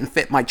bra didn't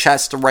fit my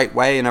chest the right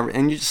way,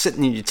 and you're just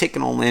sitting there, you're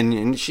taking all in,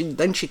 and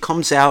then she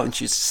comes out, and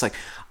she's just like,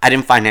 I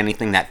didn't find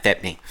anything that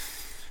fit me.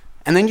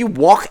 And then you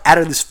walk out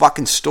of this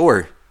fucking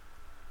store,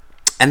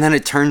 and then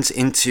it turns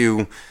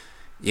into,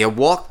 you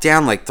walk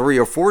down like 3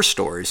 or 4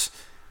 stores,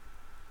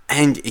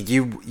 and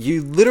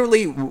you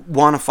literally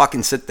want to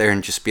fucking sit there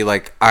and just be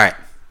like, alright,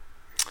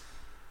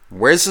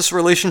 where's this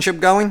relationship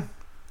going?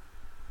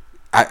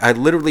 I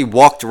literally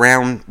walked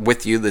around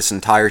with you this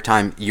entire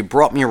time. You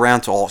brought me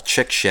around to all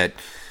chick shit.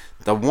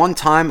 The one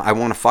time I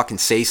want to fucking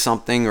say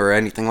something or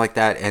anything like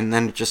that, and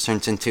then it just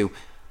turns into,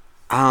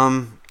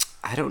 I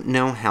don't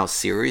know how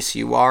serious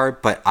you are,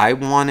 but I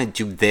want to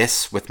do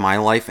this with my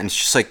life. And it's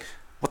just like,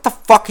 what the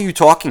fuck are you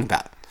talking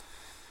about?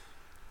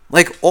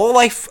 Like, all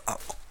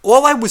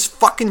I was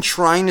fucking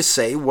trying to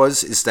say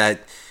is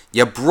that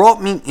you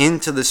brought me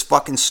into this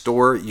fucking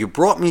store. You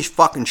brought me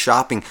fucking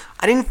shopping.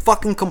 I didn't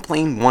fucking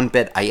complain one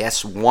bit. I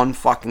asked one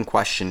fucking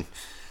question.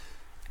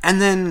 And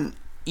then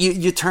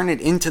you turn it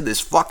into this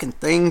fucking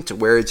thing to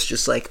where it's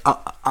just like,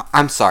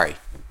 I'm sorry.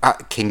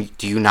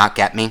 Do you not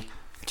get me?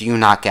 Do you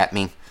not get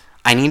me?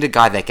 I need a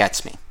guy that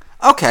gets me.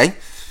 Okay.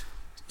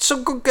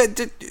 So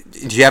do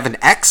you have an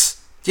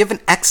ex? Do you have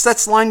an ex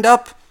that's lined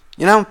up?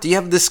 You know, do you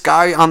have this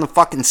guy on the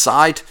fucking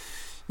side?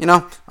 You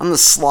know, on the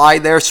sly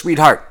there,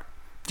 sweetheart.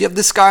 Do you have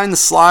this guy on the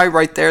sly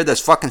right there that's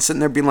fucking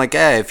sitting there being like,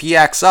 hey, if he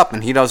acts up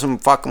and he doesn't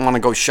fucking want to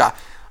go shop.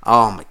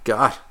 Oh my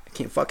god, I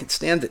can't fucking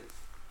stand it.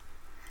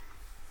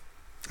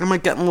 Am I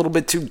getting a little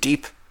bit too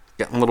deep?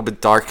 Getting a little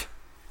bit dark?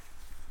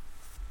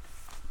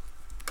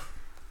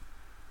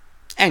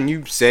 And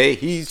you say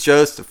he's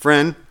just a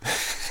friend.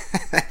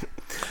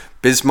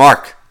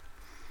 Bismarck.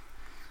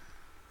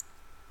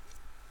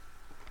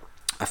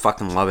 I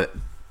fucking love it.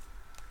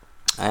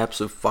 I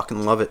absolutely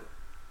fucking love it.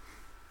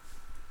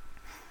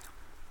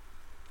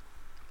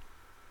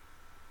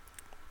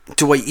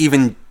 Do I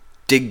even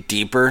dig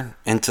deeper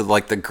into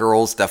like the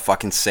girls that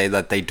fucking say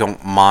that they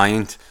don't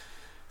mind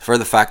for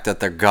the fact that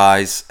their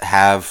guys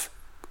have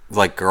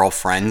like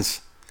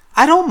girlfriends?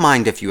 I don't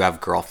mind if you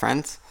have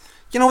girlfriends.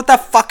 You know what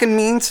that fucking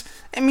means?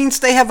 It means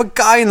they have a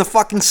guy in the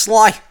fucking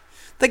sly.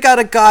 They got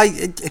a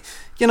guy.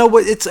 You know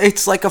what?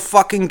 It's like a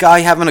fucking guy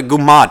having a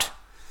gumad.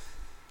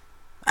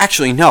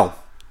 Actually, no.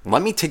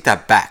 Let me take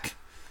that back.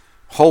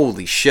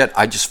 Holy shit!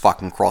 I just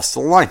fucking crossed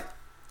the line.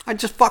 I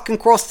just fucking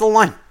crossed the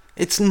line.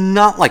 It's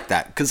not like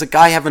that, because a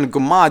guy having a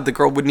gumad, the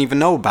girl wouldn't even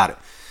know about it.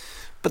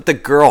 But the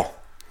girl,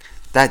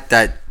 that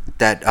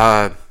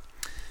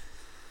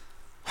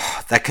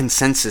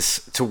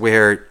consensus to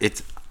where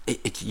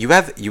you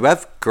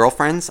have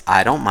girlfriends,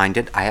 I don't mind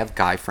it. I have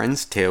guy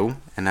friends too,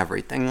 and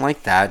everything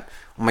like that.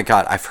 Oh my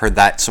god, I've heard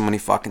that so many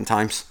fucking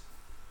times.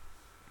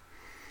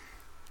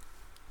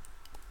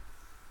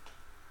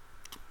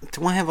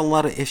 Do I have a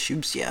lot of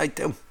issues? Yeah, I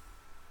do.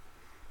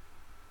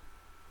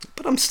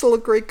 But I'm still a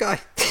great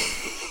guy.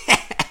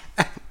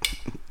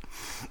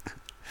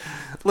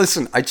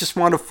 Listen, I just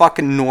want a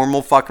fucking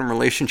normal fucking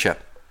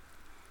relationship.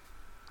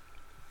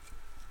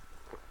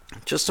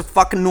 Just a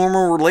fucking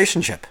normal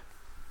relationship.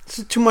 Is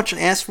it too much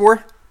to ask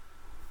for?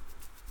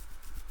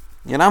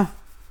 You know?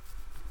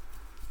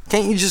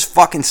 Can't you just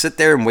fucking sit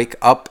there and wake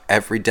up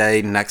every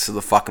day next to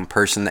the fucking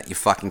person that you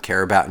fucking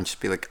care about and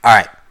just be like,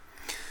 alright,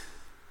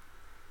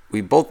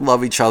 we both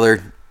love each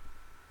other.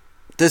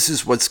 This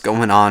is what's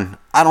going on.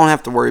 I don't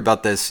have to worry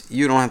about this.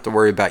 You don't have to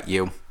worry about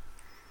you.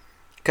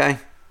 Okay?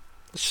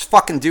 Let's just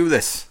fucking do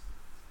this.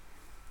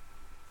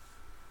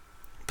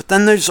 But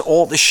then there's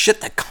all this shit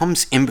that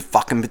comes in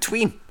fucking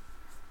between.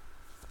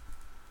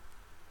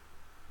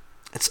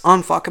 It's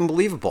unfucking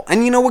believable.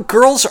 And you know what?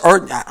 Girls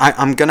are...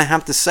 I'm gonna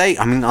have to say,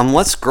 I mean,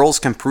 unless girls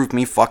can prove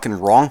me fucking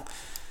wrong,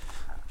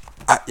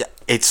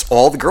 it's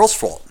all the girls'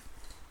 fault.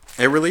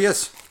 It really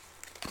is.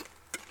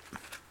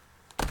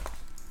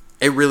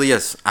 It really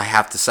is, I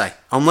have to say.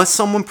 Unless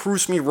someone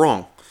proves me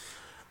wrong,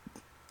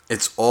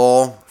 it's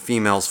all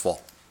females'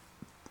 fault.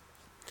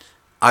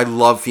 I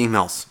love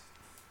females.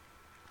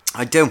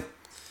 I do.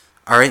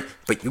 Alright?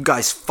 But you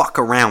guys fuck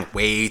around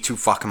way too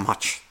fucking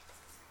much.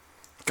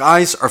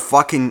 Guys are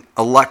fucking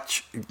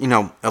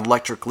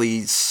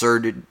electrically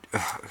circuited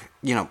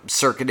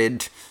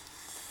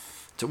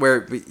to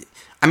where,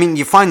 I mean,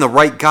 you find the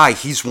right guy,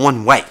 he's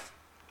one way.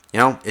 You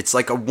know? It's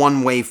like a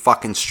one-way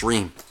fucking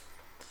stream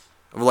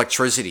of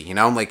electricity, you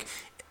know? Like,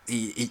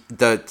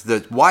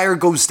 the wire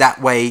goes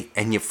that way,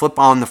 and you flip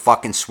on the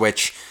fucking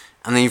switch,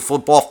 and then you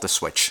flip off the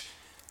switch.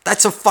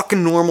 That's a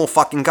fucking normal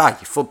fucking guy.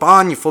 You flip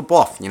on, you flip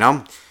off, you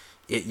know?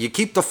 You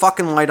keep the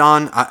fucking light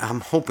on. I'm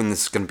hoping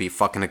this is going to be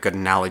fucking a good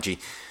analogy.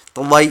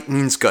 The light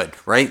means good,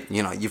 right?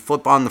 You know, you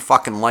flip on the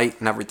fucking light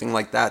and everything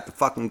like that. The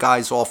fucking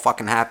guy's all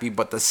fucking happy.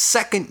 But the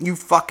second you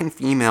fucking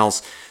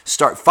females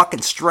start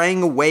fucking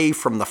straying away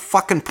from the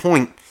fucking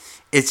point,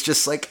 it's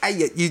just like,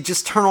 hey, you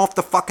just turn off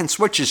the fucking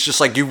switch. It's just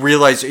like you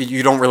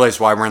don't realize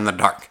why we're in the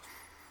dark.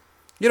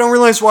 You don't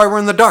realize why we're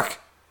in the dark.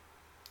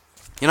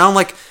 You know,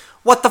 like,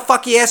 what the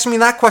fuck you asking me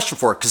that question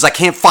for? Because I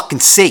can't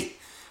fucking see.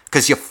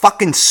 Because you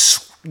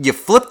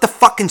flip the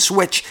fucking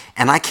switch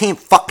and I can't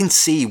fucking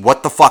see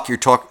what the fuck you're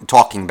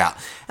talking about.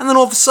 And then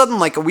all of a sudden,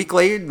 like a week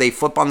later, they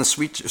flip on the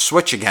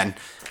switch again.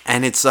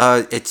 And it's,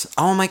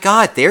 oh my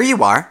God, there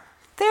you are.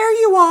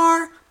 There you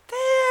are.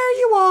 There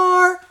you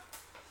are.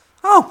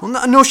 Oh,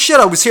 well, no shit,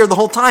 I was here the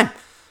whole time.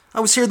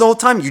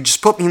 You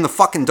just put me in the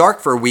fucking dark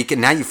for a week and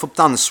now you flipped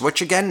on the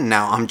switch again. And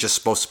now I'm just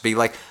supposed to be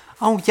like,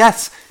 oh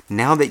yes,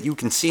 now that you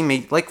can see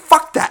me. Like,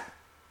 fuck that.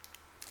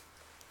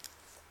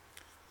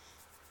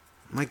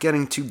 Am I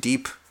getting too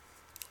deep?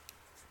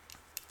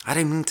 I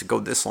didn't mean to go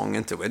this long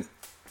into it.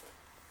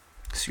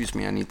 Excuse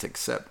me, I need to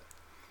accept.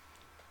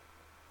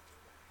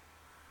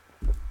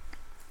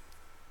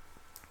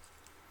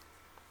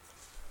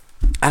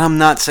 And I'm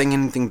not saying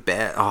anything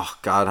bad. Oh,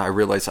 God, I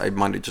realize I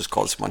might have just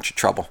caused a bunch of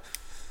trouble.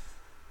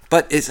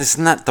 But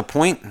isn't that the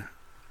point?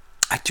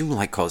 I do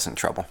like causing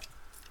trouble.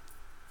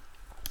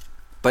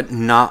 But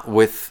not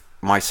with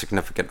my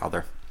significant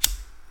other.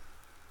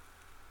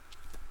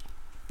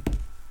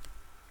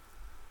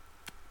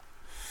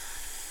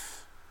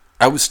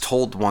 I was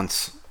told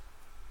once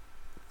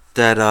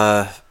that,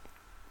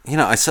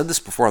 I said this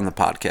before on the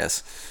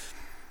podcast,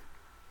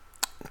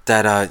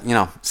 that,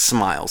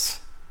 smiles.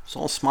 It's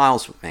all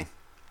smiles with me.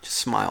 Just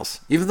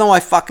smiles. Even though I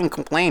fucking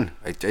complain.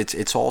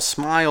 It's all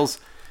smiles.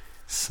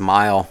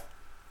 Smile.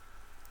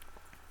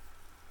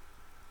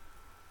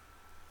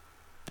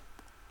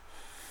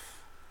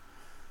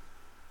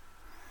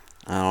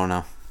 I don't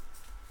know.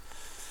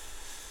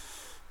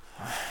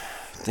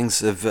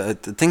 Things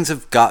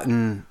have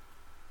gotten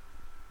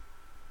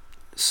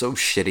so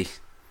shitty.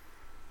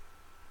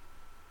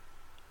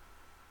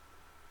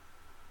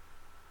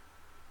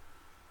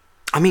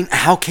 I mean,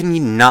 how can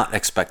you not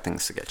expect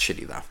things to get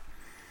shitty, though?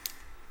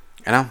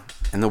 You know?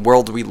 In the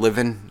world we live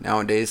in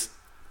nowadays.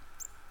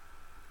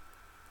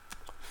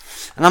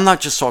 And I'm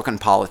not just talking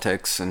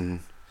politics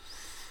and,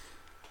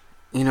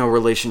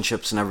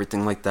 relationships and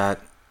everything like that.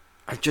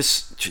 I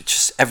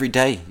just every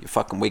day you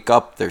fucking wake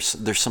up, there's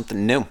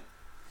something new.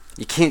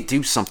 You can't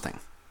do something.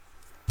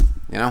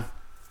 You know?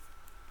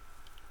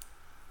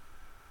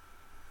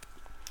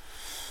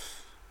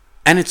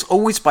 And it's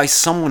always by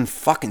someone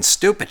fucking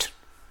stupid.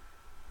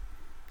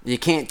 You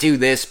can't do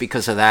this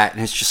because of that.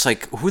 And it's just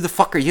like, who the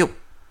fuck are you?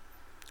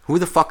 Who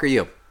the fuck are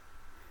you?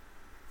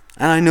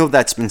 And I know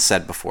that's been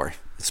said before.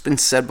 It's been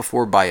said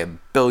before by a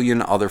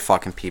billion other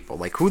fucking people.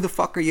 Like, who the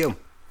fuck are you?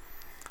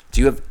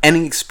 Do you have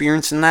any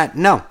experience in that?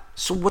 No.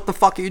 So what the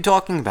fuck are you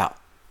talking about?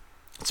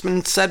 It's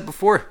been said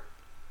before.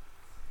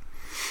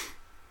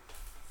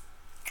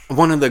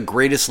 One of the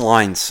greatest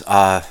lines,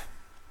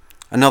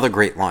 another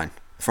great line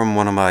from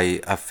one of my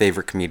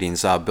favorite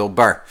comedians, Bill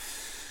Burr.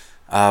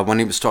 When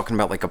he was talking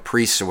about like a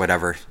priest or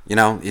whatever,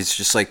 it's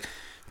just like,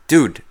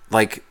 dude,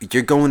 like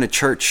you're going to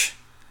church,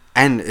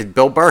 and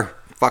Bill Burr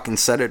fucking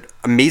said it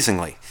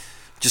amazingly.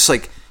 Just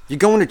like, you're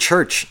going to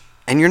church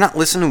and you're not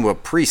listening to a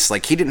priest.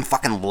 Like, he didn't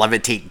fucking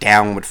levitate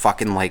down with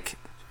fucking like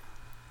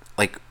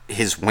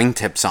his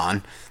wingtips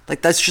on.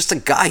 Like, that's just a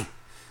guy.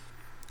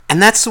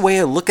 And that's the way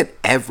I look at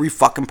every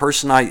fucking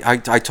person I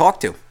talk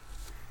to.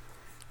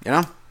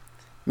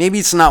 Maybe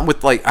it's not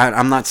with like,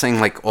 I'm not saying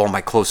like all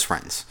my close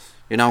friends.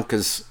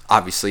 Because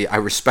obviously I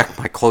respect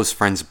my close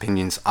friends'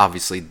 opinions,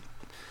 obviously,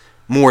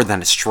 more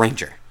than a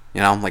stranger.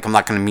 Like, I'm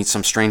not going to meet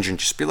some stranger and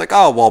just be like,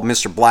 oh, well,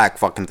 Mr. Black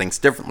fucking thinks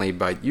differently,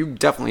 but you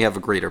definitely have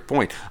a greater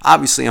point.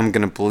 Obviously, I'm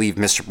going to believe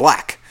Mr.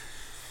 Black.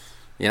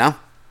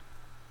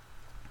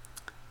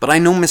 But I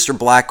know Mr.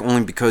 Black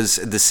only because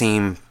of the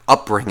same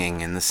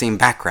upbringing and the same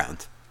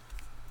background.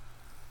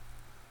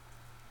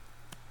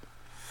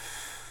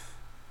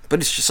 But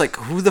it's just like,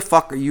 who the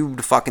fuck are you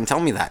to fucking tell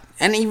me that?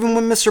 And even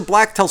when Mr.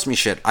 Black tells me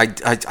shit,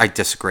 I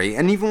disagree.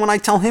 And even when I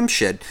tell him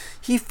shit,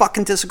 he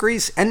fucking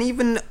disagrees. And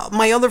even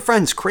my other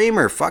friends,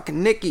 Kramer,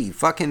 fucking Nikki,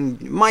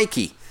 fucking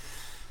Mikey,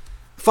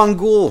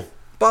 Fungool,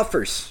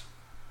 Buffers,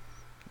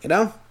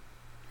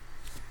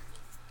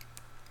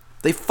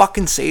 They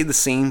fucking say the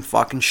same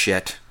fucking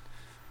shit.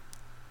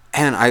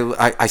 And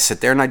I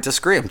sit there and I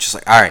disagree. I'm just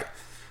like, alright,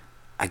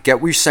 I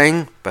get what you're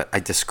saying, but I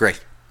disagree.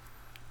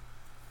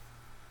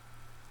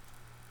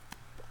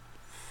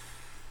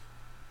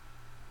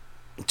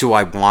 Do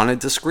I want to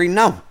disagree?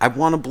 No. I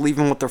want to believe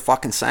in what they're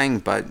fucking saying,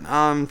 but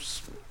I'm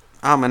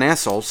an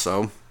asshole,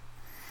 so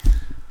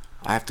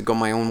I have to go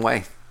my own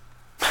way.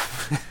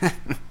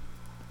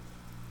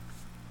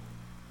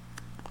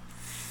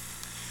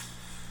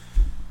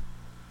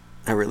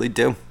 I really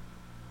do.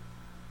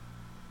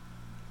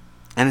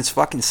 And it's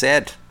fucking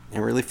sad. It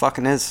really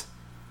fucking is.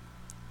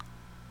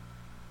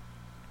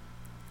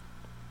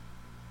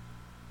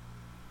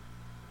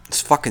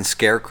 This fucking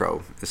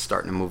scarecrow is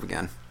starting to move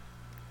again.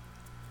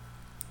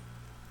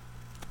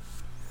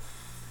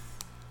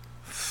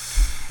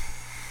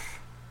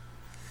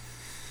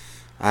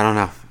 I don't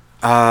know.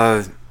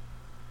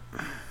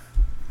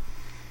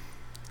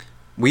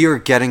 We are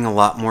getting a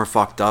lot more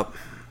fucked up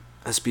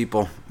as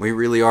people. We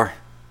really are.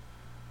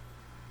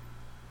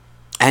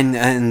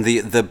 And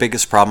the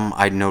biggest problem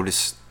I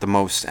notice the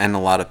most, and a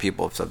lot of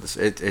people have said this,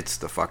 it's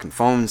the fucking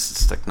phones,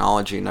 it's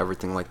technology and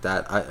everything like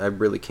that. I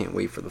really can't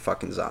wait for the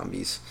fucking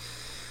zombies.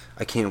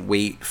 I can't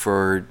wait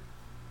for...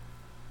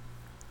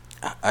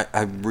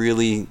 I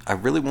really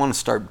want to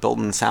start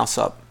building this house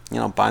up. You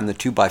know, buying the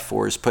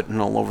 2x4s, putting it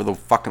all over the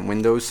fucking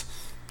windows.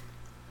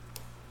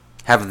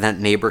 Having that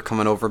neighbor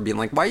coming over being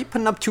like, why are you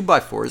putting up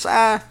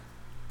 2x4s?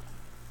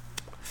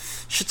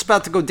 Shit's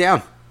about to go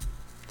down.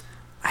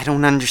 I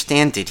don't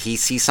understand. Did he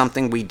see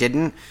something we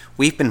didn't?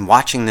 We've been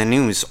watching the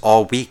news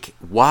all week.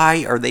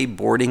 Why are they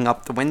boarding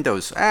up the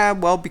windows?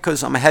 Well,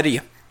 because I'm ahead of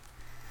you.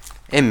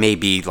 It may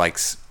be like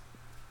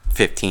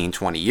 15,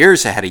 20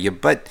 years ahead of you,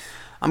 but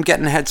I'm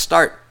getting a head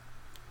start.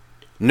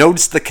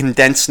 Notice the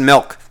condensed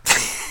milk.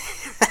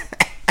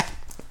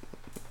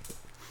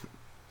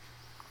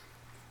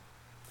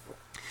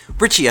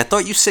 Richie, I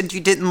thought you said you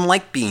didn't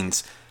like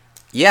beans.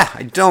 Yeah,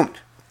 I don't.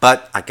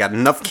 But I got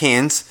enough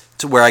cans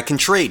to where I can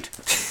trade.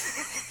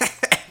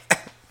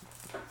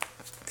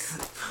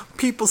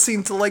 People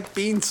seem to like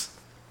beans.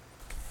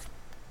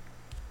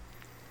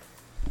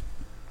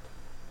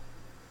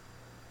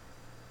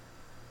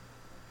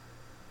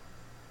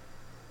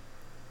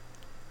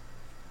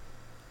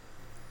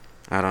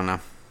 I don't know.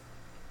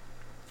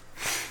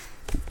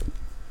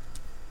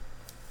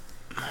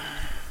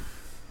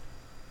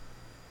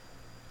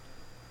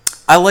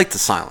 I like the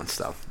silence,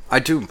 though. I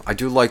do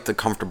like the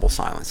comfortable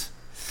silence.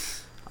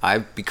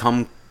 I've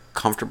become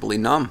comfortably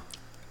numb.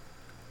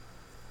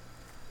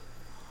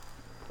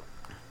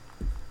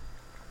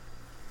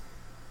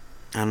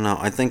 I don't know.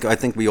 I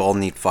think we all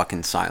need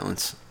fucking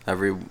silence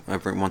every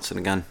once and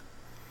again.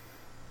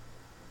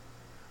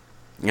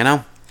 You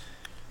know?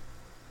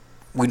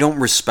 We don't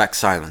respect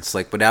silence.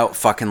 Like, without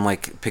fucking,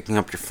 like, picking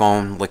up your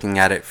phone, looking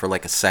at it for,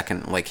 like, a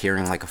second, like,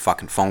 hearing, like, a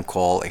fucking phone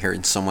call,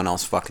 hearing someone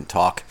else fucking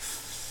talk.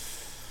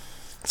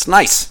 It's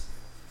nice.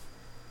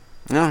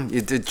 You know,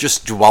 you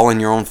just dwell in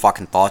your own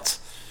fucking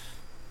thoughts.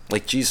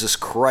 Like, Jesus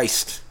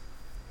Christ.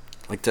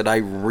 Like, did I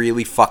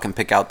really fucking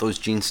pick out those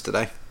jeans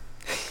today?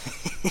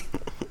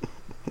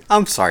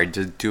 I'm sorry,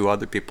 do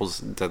other people's,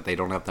 that they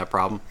don't have that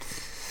problem?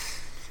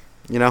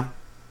 You know?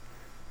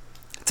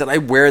 Did I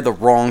wear the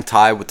wrong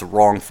tie with the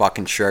wrong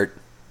fucking shirt?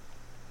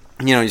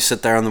 You know, you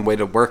sit there on the way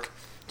to work,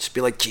 just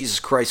be like,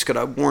 Jesus Christ, could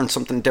I have worn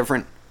something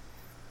different?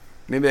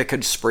 Maybe I could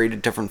have sprayed a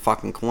different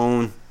fucking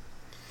cologne.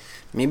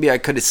 Maybe I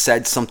could have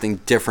said something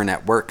different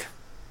at work.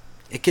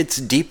 It gets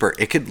deeper.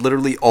 It could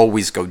literally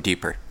always go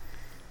deeper.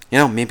 You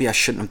know, maybe I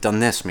shouldn't have done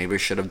this. Maybe I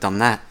should have done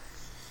that.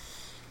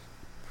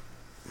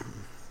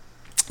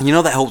 You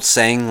know that whole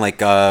saying,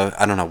 like,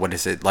 I don't know, what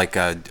is it? Like,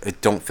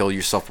 don't fill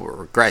yourself with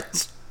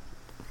regrets.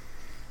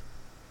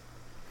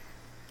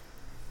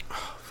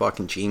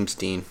 Fucking James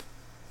Dean.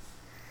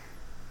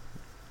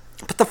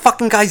 But the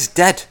fucking guy's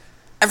dead.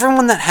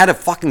 Everyone that had a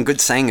fucking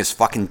good saying is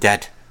fucking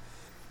dead.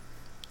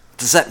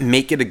 Does that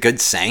make it a good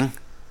saying?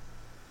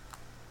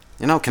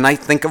 You know, can I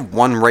think of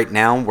one right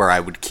now where I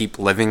would keep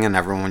living and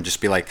everyone would just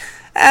be like,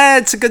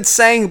 it's a good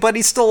saying, but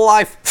he's still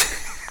alive.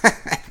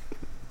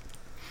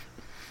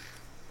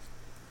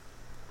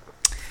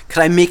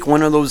 Could I make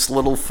one of those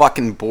little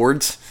fucking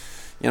boards?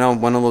 You know,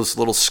 one of those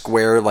little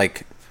square,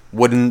 like,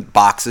 wooden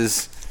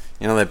boxes,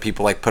 you know, that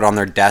people, like, put on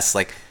their desks,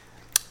 like,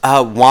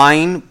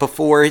 wine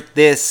before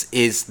this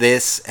is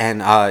this,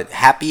 and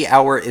happy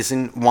hour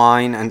isn't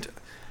wine, and...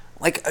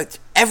 Like,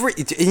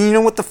 you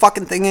know what the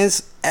fucking thing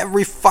is?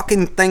 Every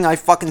fucking thing I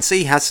fucking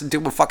see has to do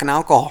with fucking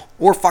alcohol.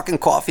 Or fucking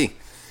coffee.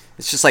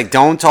 It's just like,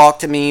 don't talk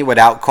to me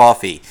without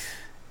coffee.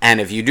 And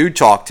if you do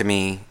talk to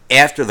me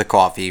after the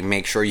coffee,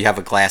 make sure you have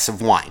a glass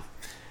of wine.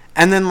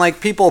 And then,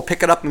 like, people will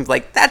pick it up and be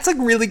like, that's a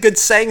really good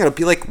saying. And it'll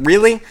be like,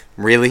 really?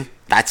 Really?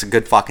 That's a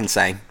good fucking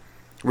saying.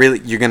 Really?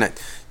 You're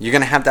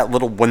gonna have that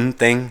little one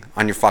thing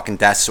on your fucking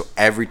desk, so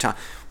every time...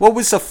 What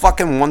was the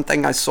fucking one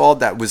thing I saw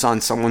that was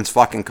on someone's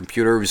fucking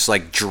computer? It was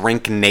like,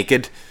 drink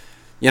naked.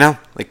 You know?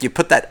 Like, you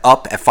put that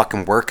up at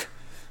fucking work.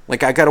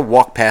 Like, I gotta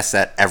walk past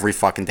that every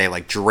fucking day.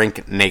 Like,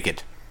 drink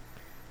naked.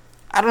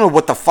 I don't know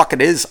what the fuck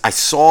it is. I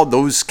saw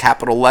those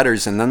capital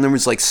letters, and then there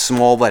was, like,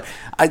 small...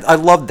 I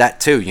love that,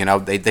 too, you know?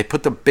 They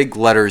put the big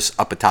letters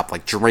up at top,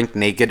 like, drink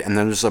naked, and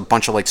then there's a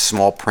bunch of, like,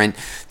 small print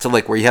to,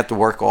 like, where you have to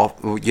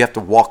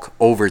walk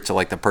over to,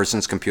 like, the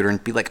person's computer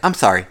and be like, I'm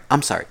sorry.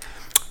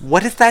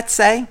 What does that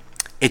say?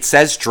 It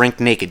says drink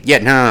naked. Yeah,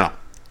 no.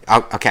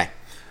 Okay.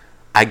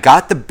 I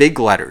got the big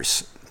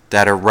letters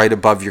that are right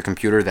above your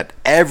computer that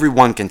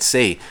everyone can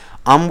see.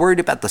 I'm worried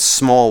about the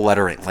small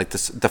lettering, like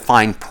the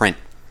fine print.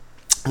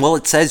 Well,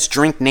 it says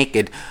drink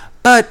naked,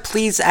 but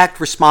please act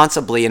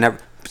responsibly.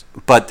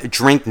 But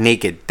drink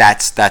naked,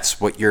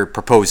 that's what you're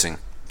proposing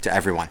to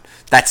everyone.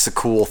 That's the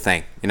cool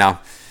thing, you know?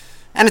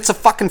 And it's a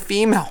fucking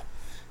female.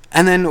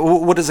 And then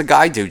what does a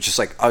guy do? Just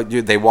like, oh,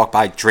 dude, they walk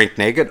by, drink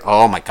naked?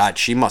 Oh my God,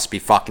 she must be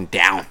fucking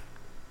down.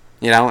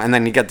 And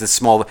then you get this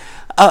small,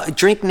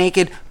 drink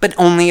naked, but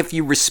only if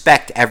you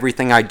respect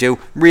everything I do.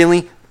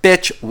 Really?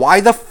 Bitch,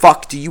 why the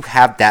fuck do you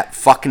have that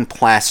fucking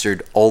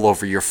plastered all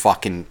over your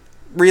fucking,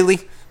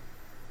 really?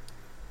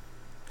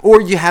 Or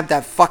you have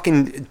that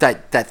fucking,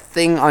 that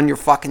thing on your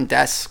fucking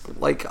desk,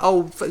 like,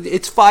 oh,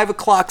 it's 5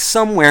 o'clock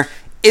somewhere.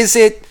 Is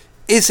it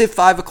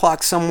 5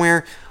 o'clock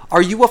somewhere?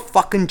 Are you a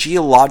fucking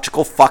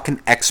geological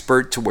fucking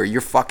expert to where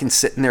you're fucking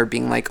sitting there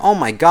being like, oh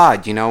my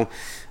god,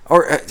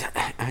 or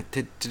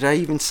did I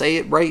even say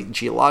it right?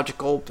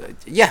 Geological?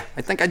 Yeah,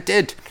 I think I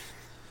did.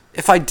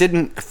 If I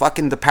didn't,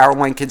 fucking the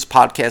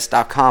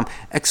PowerlineKidsPodcast.com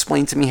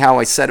explain to me how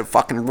I said it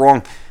fucking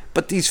wrong.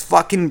 But these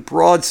fucking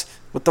broads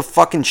with the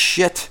fucking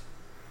shit.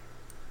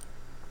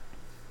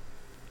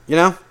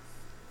 I'm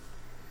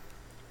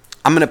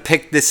gonna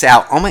pick this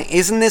out. Oh my,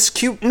 isn't this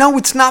cute? No,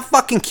 it's not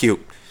fucking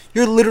cute.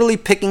 You're literally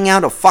picking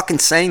out a fucking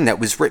saying that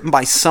was written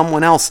by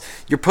someone else.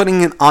 You're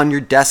putting it on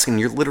your desk and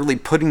you're literally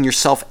putting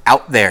yourself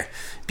out there.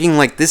 Being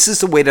like, this is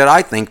the way that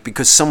I think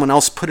because someone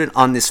else put it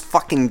on this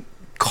fucking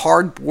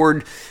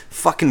cardboard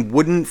fucking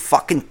wooden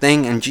fucking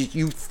thing and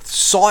you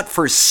saw it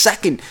for a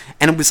second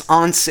and it was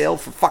on sale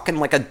for fucking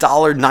like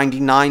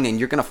 $1.99 and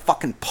you're gonna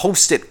fucking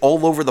post it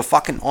all over the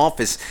fucking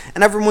office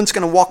and everyone's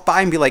gonna walk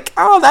by and be like,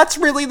 oh, that's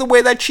really the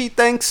way that she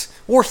thinks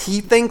or he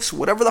thinks,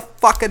 whatever the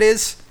fuck it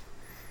is.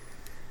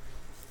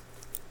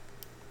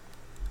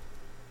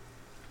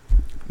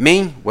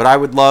 Me, what I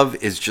would love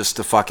is just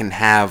to fucking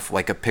have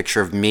like a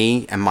picture of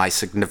me and my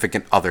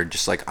significant other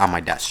just like on my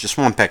desk. Just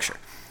one picture.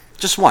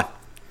 Just one.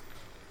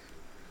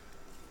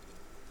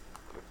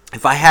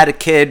 If I had a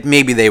kid,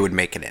 maybe they would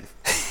make it in.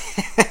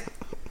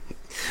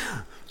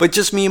 But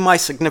just me and my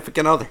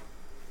significant other.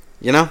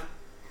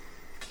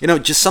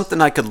 Just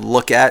something I could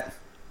look at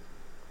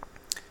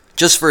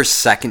just for a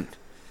second.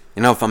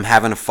 If I'm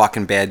having a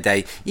fucking bad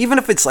day. Even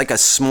if it's like a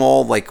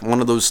small, like one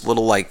of those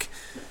little like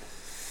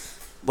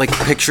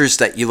pictures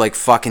that you like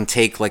fucking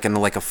take like in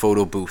like a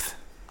photo booth.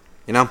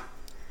 And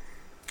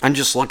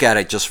just look at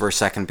it just for a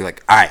second and be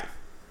like, all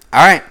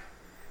right.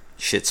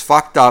 Shit's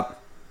fucked up.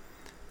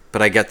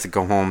 But I get to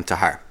go home to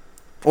her.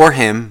 Or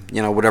him,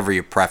 whatever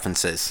your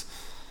preference is.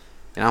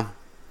 You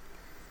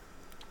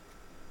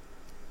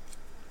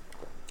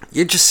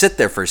just sit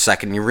there for a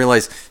second and you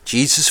realize,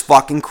 Jesus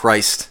fucking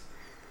Christ,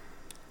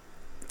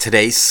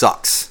 today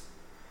sucks.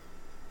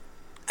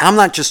 And I'm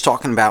not just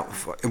talking about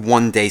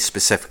one day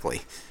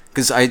specifically.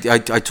 Because I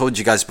told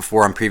you guys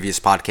before on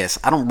previous podcasts,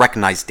 I don't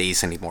recognize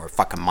days anymore.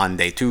 Fucking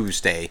Monday,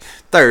 Tuesday,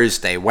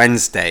 Thursday,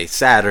 Wednesday,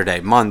 Saturday,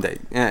 Monday.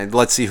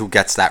 Let's see who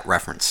gets that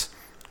reference.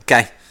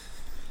 Okay?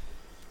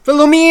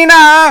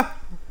 Philomena!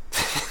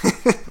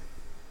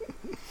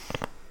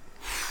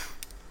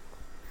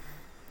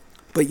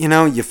 But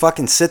you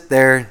fucking sit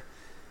there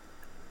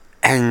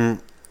and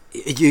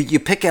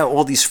you pick out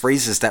all these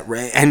phrases that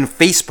and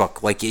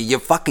Facebook, like you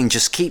fucking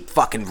just keep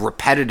fucking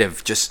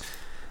repetitive, just,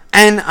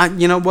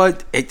 and you know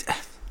what?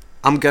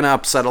 I'm gonna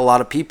upset a lot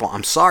of people.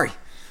 I'm sorry.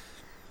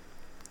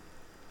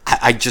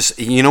 I just,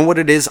 you know what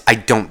it is? I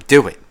don't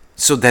do it.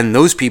 So then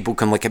those people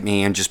can look at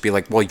me and just be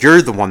like, well,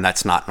 you're the one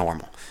that's not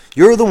normal.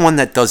 You're the one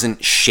that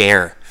doesn't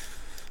share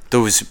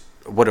those,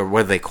 what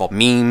are they called,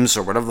 memes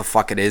or whatever the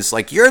fuck it is.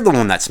 Like, you're the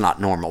one that's not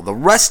normal. The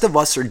rest of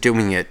us are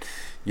doing it.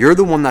 You're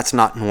the one that's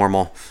not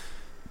normal.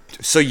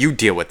 So you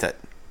deal with it.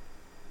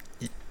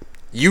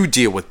 You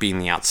deal with being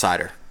the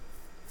outsider.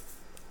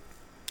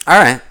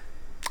 Alright.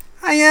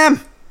 I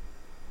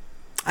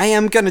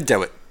am gonna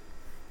do it.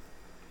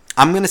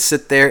 I'm gonna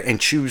sit there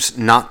and choose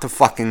not to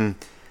fucking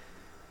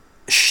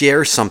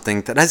share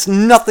something that has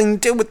nothing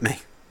to do with me.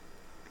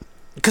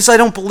 Because I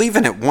don't believe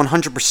in it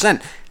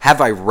 100%.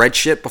 Have I read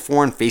shit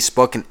before on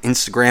Facebook and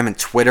Instagram and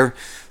Twitter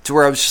to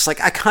where I was just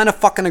like, I kind of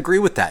fucking agree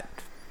with that.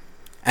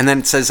 And then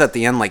it says at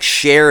the end, like,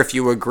 share if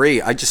you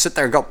agree. I just sit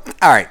there and go,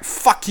 alright,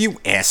 fuck you,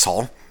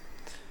 asshole.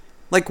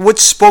 Like, what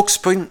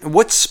spokesman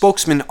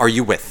are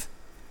you with?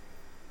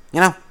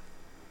 Are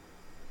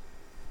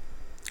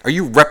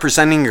you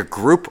representing your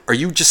group? Or are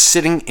you just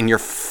sitting in your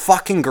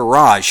fucking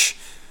garage,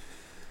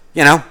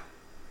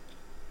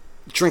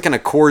 drinking a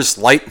Coors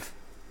Light?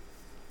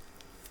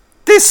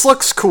 This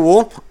looks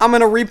cool. I'm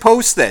gonna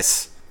repost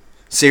this.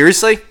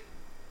 Seriously?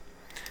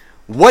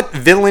 What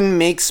villain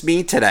makes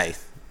me today?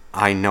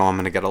 I know I'm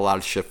gonna get a lot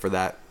of shit for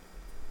that.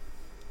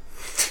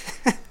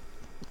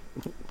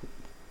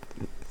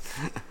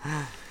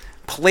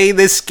 Play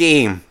this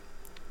game.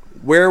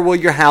 Where will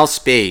your house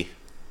be?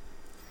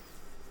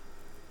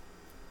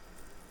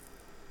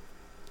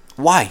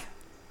 Why?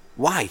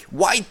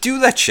 Why do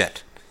that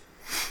shit?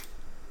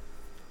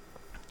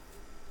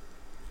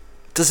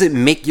 Does it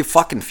make you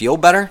fucking feel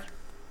better?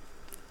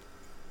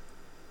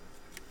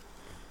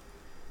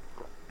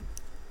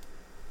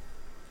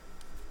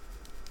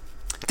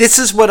 This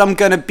is what I'm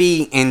gonna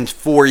be in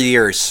 4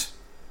 years.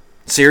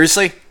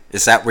 Seriously?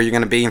 Is that where you're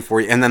gonna be in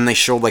 4 years? And then they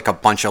show like a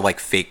bunch of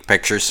like fake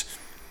pictures.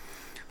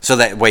 So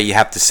that way you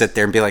have to sit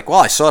there and be like,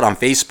 well, I saw it on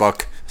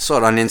Facebook. I saw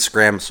it on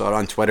Instagram. I saw it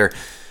on Twitter.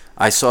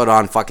 I saw it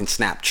on fucking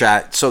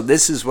Snapchat. So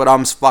this is what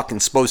I'm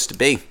fucking supposed to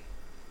be.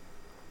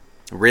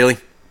 Really?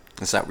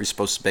 Is that where you're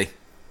supposed to be?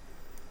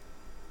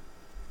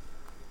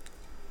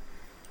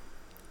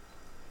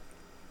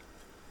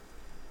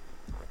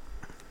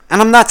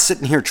 And I'm not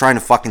sitting here trying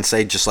to fucking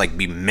say just like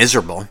be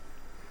miserable.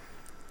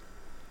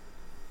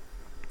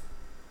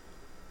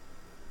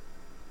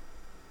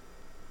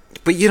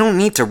 But you don't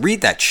need to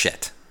read that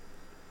shit.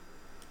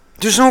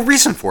 There's no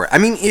reason for it. I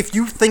mean, if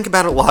you think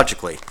about it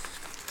logically,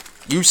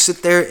 you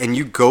sit there and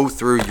you go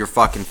through your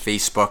fucking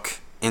Facebook,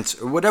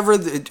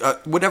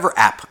 whatever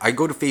app. I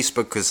go to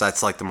Facebook because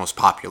that's like the most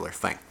popular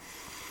thing.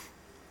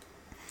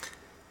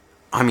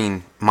 I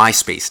mean,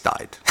 MySpace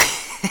died.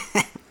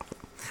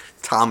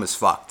 Tom is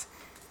fucked.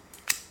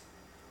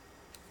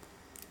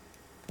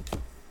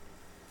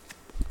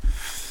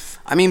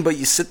 I mean, but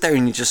you sit there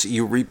and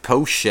you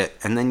repost shit,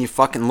 and then you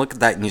fucking look at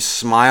that and you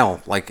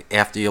smile, like,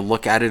 after you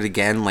look at it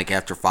again, like,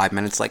 after 5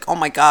 minutes, like, oh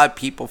my god,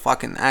 people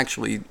fucking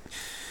actually,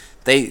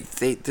 they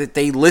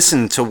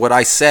listened to what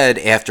I said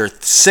after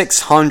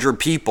 600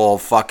 people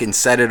fucking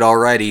said it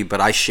already,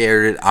 but I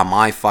shared it on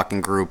my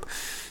fucking group,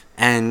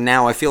 and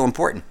now I feel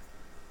important.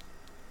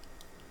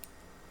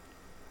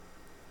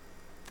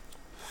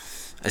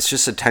 It's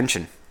just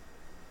attention.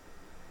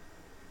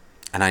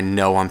 And I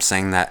know I'm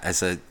saying that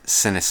as a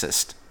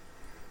cynicist.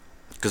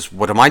 Because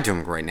what am I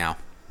doing right now?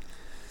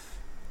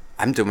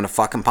 I'm doing a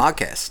fucking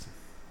podcast.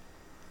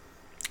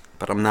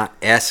 But I'm not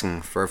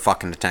asking for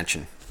fucking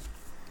attention.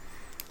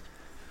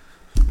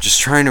 I'm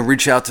just trying to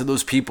reach out to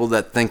those people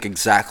that think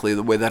exactly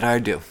the way that I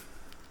do.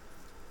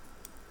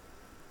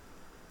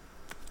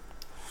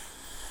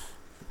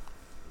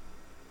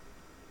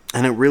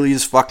 And it really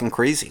is fucking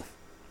crazy.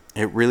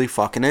 It really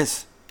fucking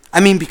is. I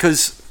mean,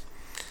 because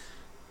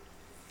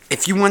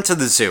if you went to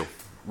the zoo,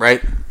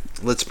 right?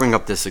 Let's bring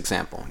up this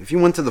example. If you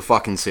went to the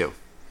fucking zoo,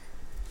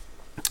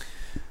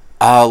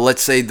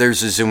 let's say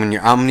there's a zoo in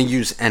your... I'm going to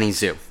use any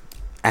zoo.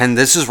 And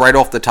this is right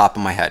off the top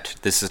of my head.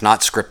 This is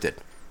not scripted.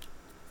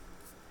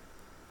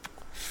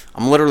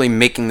 I'm literally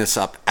making this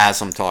up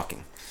as I'm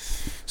talking.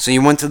 So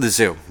you went to the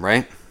zoo,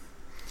 right?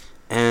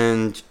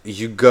 And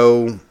you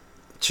go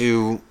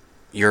to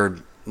your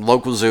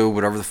local zoo,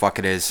 whatever the fuck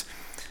it is,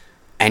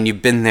 and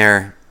you've been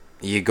there.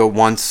 You go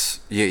once,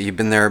 you've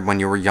been there when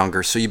you were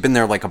younger, so you've been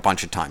there like a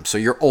bunch of times. So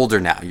you're older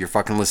now. You're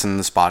fucking listening to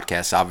this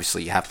podcast.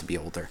 Obviously, you have to be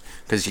older,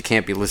 because you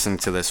can't be listening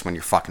to this when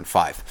you're fucking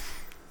 5.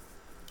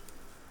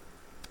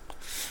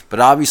 But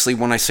obviously,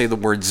 when I say the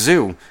word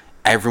zoo,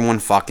 everyone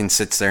fucking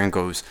sits there and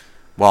goes,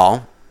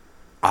 well,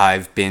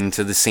 I've been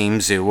to the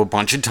same zoo a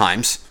bunch of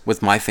times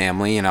with my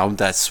family. You know,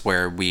 that's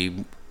where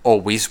we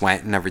always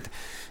went and everything.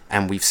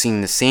 And we've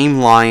seen the same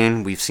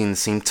lion, we've seen the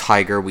same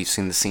tiger, we've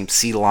seen the same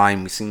sea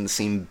lion, we've seen the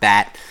same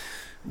bat,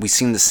 we've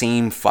seen the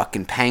same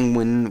fucking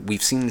penguin,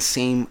 we've seen the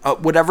same,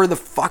 whatever the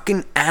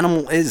fucking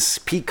animal is,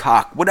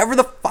 peacock, whatever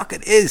the fuck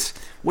it is,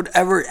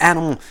 whatever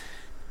animal,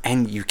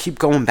 and you keep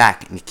going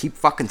back, and you keep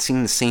fucking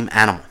seeing the same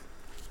animal,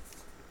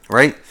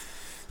 right?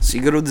 So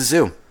you go to the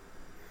zoo,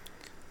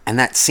 and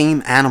that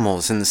same animal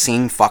is in the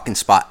same fucking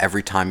spot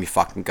every time you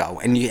fucking go,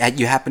 and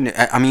you happen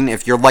to, I mean,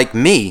 if you're like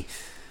me,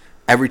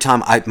 every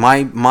time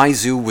my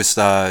zoo was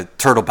the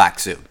Turtleback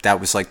Zoo. That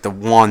was like the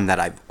one that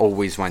I've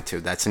always went to.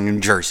 That's in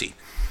New Jersey.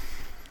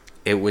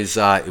 It was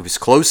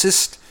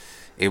closest.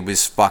 It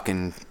was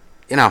fucking,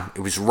 it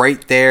was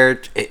right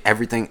there.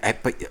 Everything,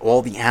 but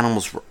all the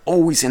animals were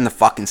always in the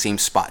fucking same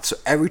spot. So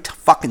every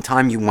fucking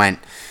time you went,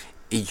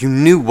 you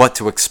knew what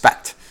to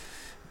expect.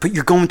 But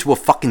you're going to a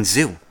fucking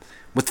zoo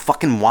with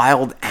fucking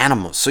wild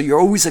animals. So you're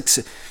always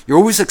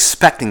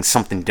expecting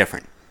something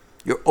different.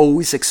 You're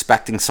always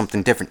expecting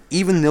something different,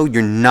 even though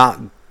you're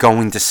not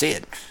going to see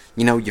it.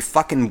 You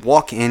fucking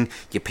walk in,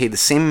 you pay the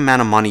same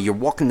amount of money, you're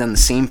walking down the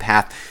same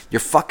path, you're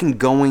fucking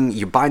going,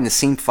 you're buying the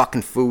same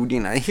fucking food,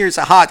 here's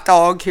a hot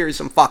dog, here's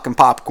some fucking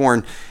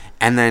popcorn,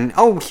 and then,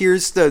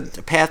 here's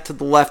the path to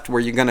the left where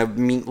you're gonna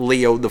meet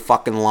Leo the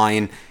fucking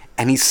lion,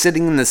 and he's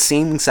sitting in the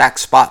same exact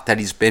spot that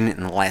he's been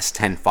in the last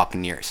 10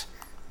 fucking years.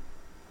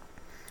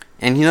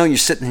 And you're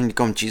sitting there and you're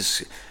going,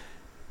 Jesus...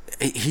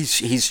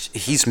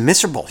 He's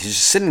miserable. He's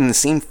just sitting in the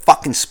same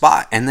fucking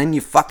spot. And then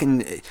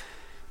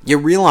you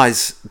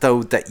realize,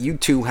 though, that you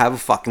two have a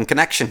fucking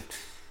connection.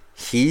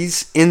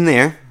 He's in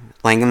there,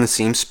 laying in the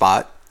same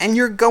spot, and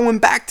you're going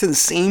back to the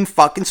same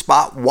fucking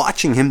spot,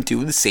 watching him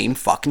do the same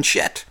fucking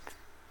shit.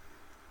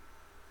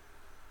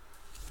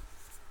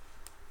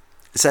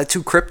 Is that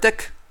too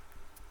cryptic?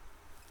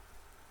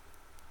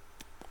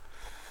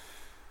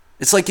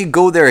 It's like you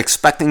go there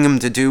expecting them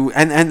to do,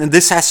 and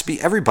this has to be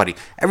everybody.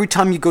 Every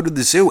time you go to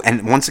the zoo,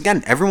 and once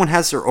again, everyone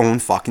has their own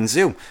fucking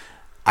zoo.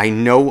 I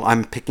know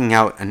I'm picking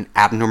out an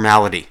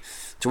abnormality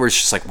to where it's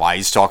just like, why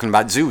he's talking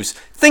about zoos.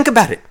 Think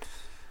about it.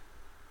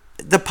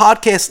 The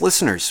podcast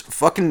listeners,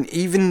 fucking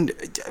even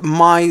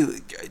my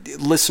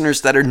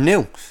listeners that are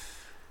new,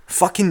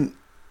 fucking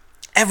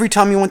every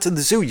time you went to the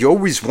zoo, you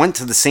always went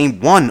to the same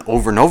one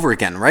over and over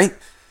again, right?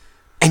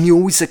 And you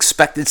always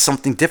expected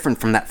something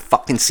different from that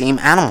fucking same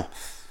animal.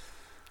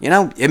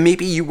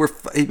 Maybe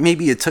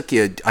it took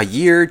you a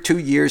year, 2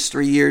 years,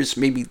 3 years,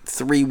 maybe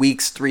 3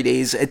 weeks, 3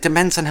 days. It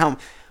depends on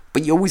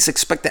But you always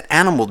expect that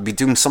animal to be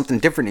doing something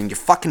different, and you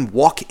fucking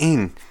walk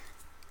in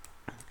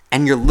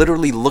and you're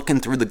literally looking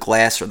through the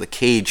glass or the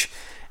cage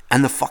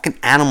and the fucking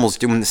animal's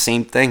doing the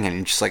same thing, and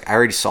you're just like, I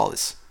already saw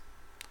this.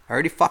 I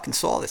already fucking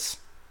saw this.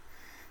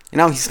 You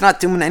know, he's not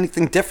doing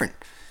anything different.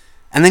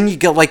 And then you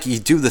get like, you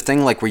do the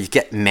thing like where you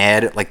get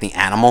mad at like the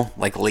animal,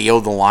 like Leo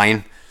the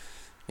lion.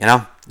 You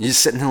know, you're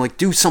just sitting there like,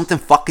 do something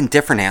fucking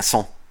different,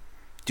 asshole.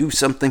 Do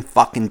something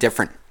fucking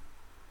different.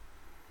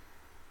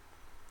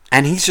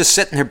 And he's just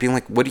sitting there being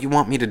like, what do you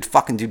want me to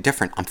fucking do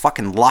different? I'm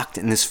fucking locked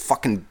in this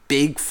fucking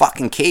big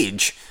fucking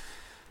cage.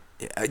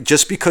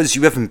 Just because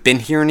you haven't been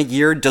here in a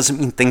year doesn't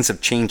mean things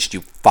have changed,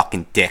 you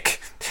fucking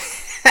dick.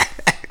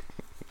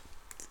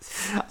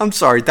 I'm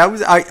sorry, that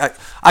was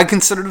I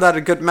consider that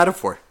a good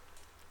metaphor.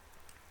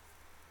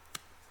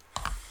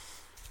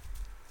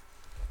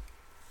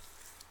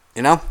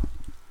 You know?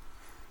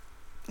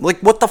 Like,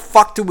 what the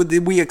fuck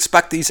did we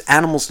expect these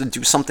animals to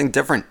do something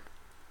different?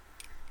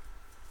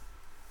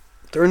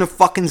 They're in a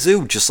fucking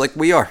zoo, just like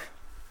we are.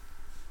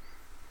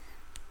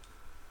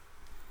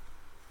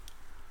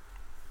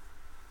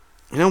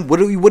 You know, what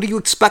do you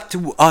expect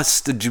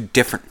us to do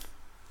different?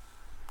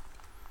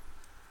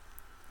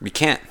 We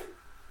can't.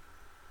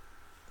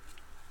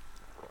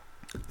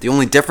 The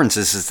only difference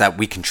is that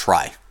we can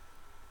try.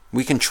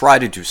 We can try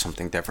to do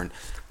something different.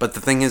 But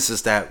the thing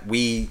is that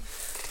we,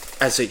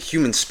 as a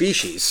human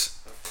species,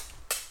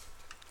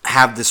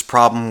 have this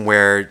problem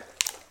where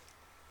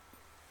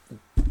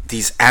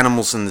these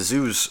animals in the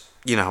zoos,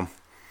 you know,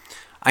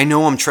 I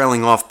know I'm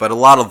trailing off, but a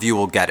lot of you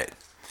will get it.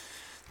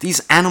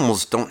 These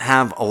animals don't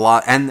have a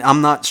lot, and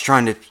I'm not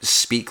trying to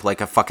speak like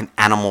a fucking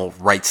animal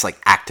rights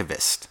like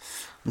activist.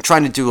 I'm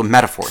trying to do a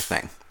metaphor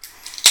thing.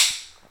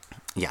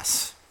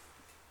 Yes.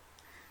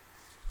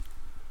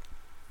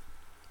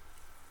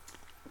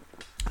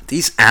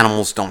 These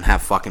animals don't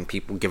have fucking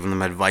people giving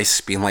them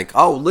advice, being like,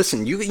 oh,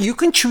 listen, you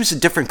can choose a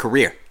different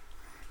career.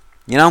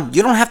 You know,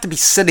 you don't have to be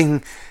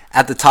sitting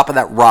at the top of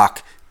that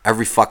rock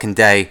every fucking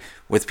day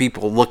with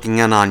people looking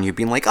in on you,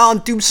 being like, oh,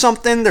 do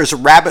something, there's a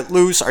rabbit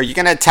loose, are you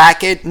going to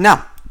attack it?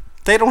 No,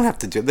 they don't have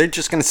to do it. They're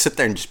just going to sit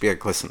there and just be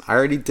like, listen, I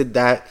already did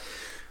that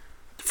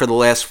for the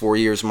last 4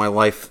 years of my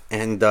life,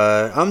 and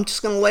I'm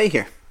just going to lay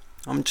here.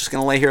 I'm just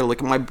going to lay here,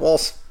 look at my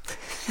balls.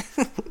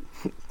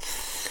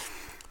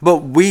 But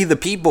we, the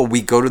people,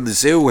 we go to the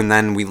zoo, and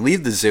then we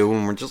leave the zoo,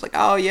 and we're just like,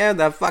 oh, yeah,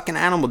 that fucking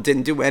animal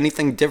didn't do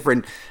anything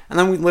different. And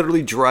then we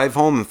literally drive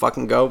home and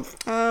fucking go,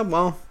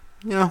 well,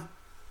 you know,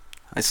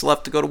 I still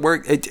have to go to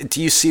work. Do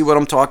you see what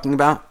I'm talking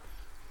about?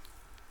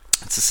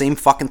 It's the same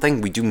fucking thing.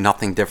 We do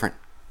nothing different.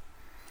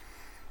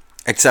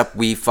 Except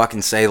we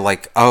fucking say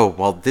like, oh,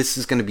 well, this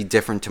is going to be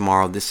different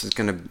tomorrow. This is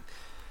going to...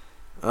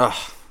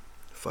 Ugh.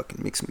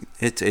 Fucking makes me...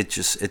 It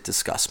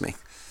disgusts me.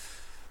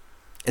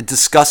 It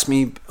disgusts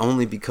me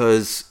only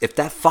because if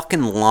that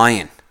fucking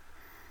lion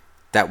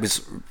that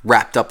was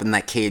wrapped up in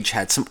that cage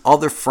had some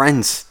other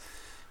friends,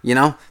 you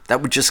know,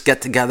 that would just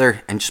get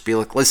together and just be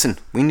like, listen,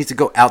 we need to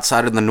go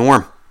outside of the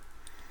norm.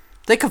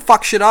 They could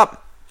fuck shit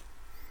up.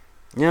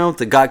 You know,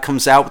 the guy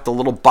comes out with the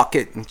little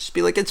bucket and just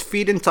be like, it's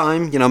feeding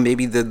time. You know,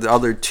 maybe the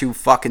other two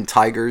fucking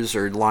tigers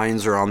or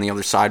lions are on the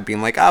other side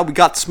being like, we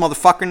got this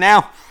motherfucker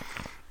now.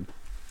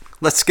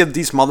 Let's give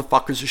these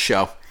motherfuckers a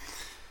show.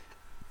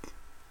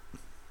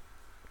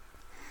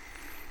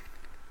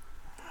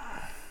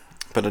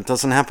 But it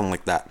doesn't happen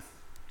like that.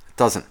 It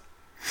doesn't.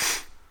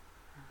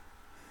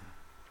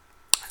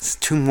 It's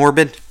too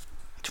morbid.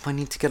 Do I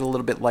need to get a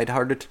little bit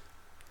lighthearted?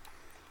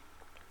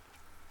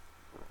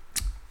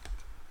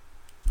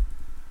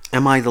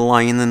 Am I the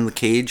lion in the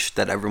cage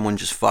that everyone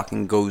just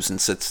fucking goes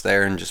and sits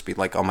there and just be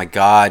like, oh my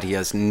god, he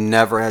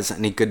never has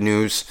any good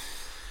news.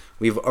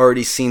 We've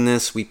already seen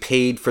this. We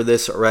paid for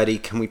this already.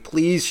 Can we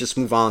please just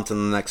move on to the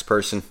next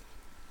person?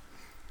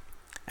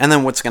 And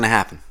then what's going to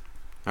happen?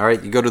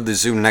 Alright, you go to the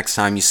zoo next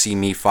time you see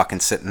me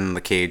fucking sitting in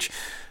the cage.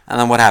 And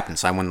then what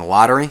happens? I win the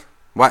lottery?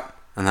 What?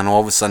 And then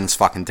all of a sudden it's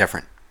fucking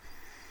different.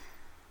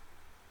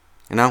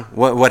 You know?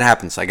 What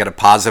happens? I get a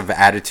positive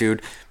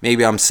attitude.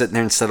 Maybe I'm sitting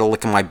there instead of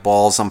licking my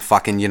balls, I'm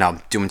fucking, you know,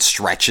 doing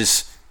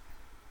stretches.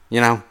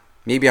 You know?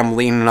 Maybe I'm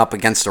leaning up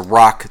against a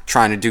rock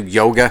trying to do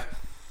yoga.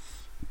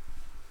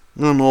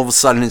 And then all of a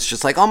sudden it's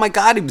just like, oh my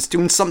god, he was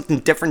doing something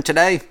different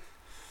today.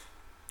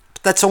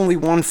 But that's only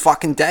one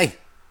fucking day.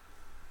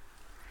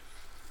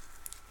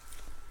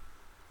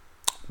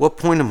 What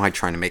point am I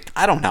trying to make?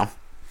 I don't know.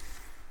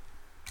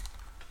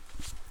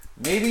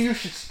 Maybe you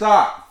should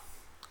stop.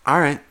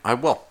 Alright, I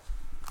will.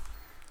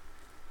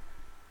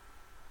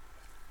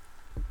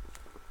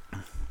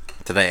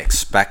 Did I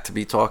expect to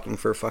be talking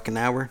for a fucking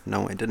hour?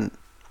 No, I didn't.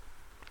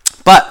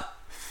 But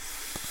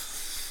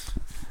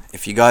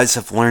if you guys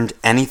have learned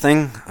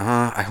anything,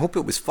 I hope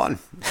it was fun.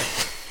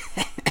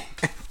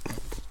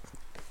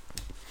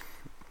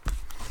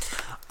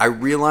 I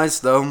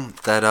realized, though,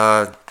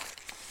 that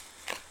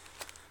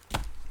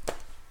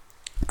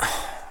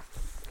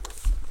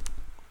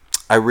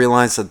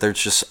there's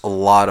just a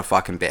lot of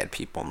fucking bad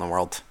people in the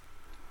world.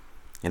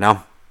 You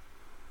know?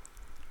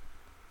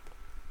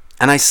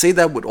 And I say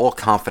that with all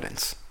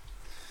confidence.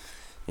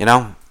 You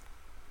know?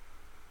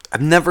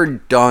 I've never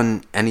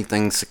done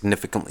anything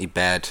significantly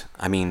bad.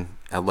 I mean,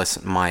 at least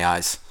in my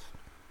eyes.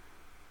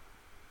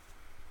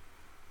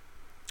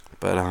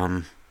 But,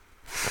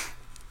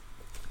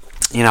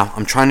 you know,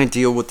 I'm trying to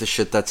deal with the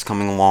shit that's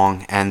coming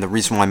along. And the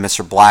reason why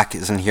Mr. Black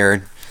isn't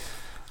here,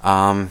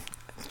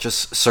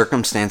 just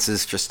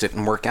circumstances just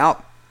didn't work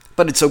out.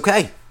 But it's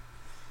okay.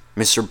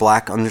 Mr.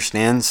 Black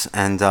understands,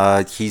 and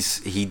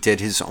he did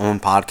his own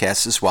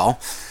podcast as well.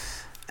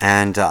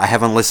 And I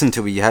haven't listened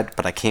to it yet,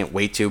 but I can't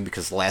wait to,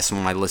 because the last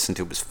one I listened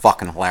to was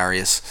fucking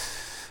hilarious.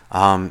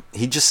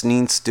 He just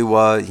needs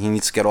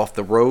to get off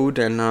the road,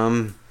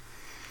 and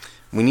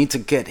we need to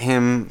get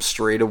him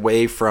straight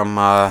away from,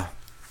 I'm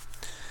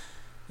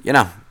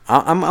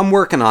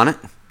working on it.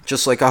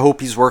 Just like I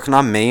hope he's working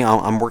on me.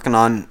 I'm working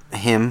on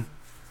him.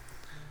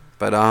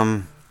 But,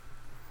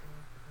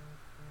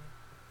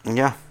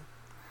 yeah.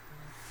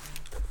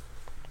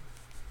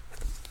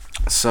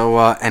 So,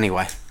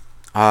 anyway.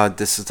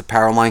 This is the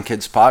Powerline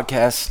Kids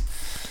podcast.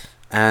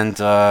 And,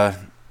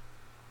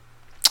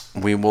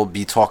 we will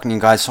be talking to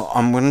you guys. So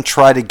I'm going to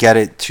try to get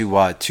it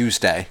to,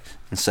 Tuesday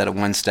instead of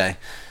Wednesday.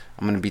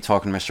 I'm going to be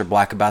talking to Mr.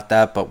 Black about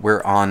that, but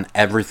we're on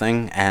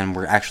everything, and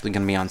we're actually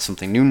going to be on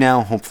something new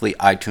now. Hopefully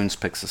iTunes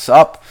picks us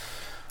up,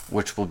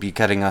 which will be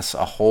getting us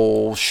a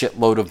whole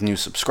shitload of new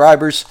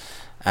subscribers.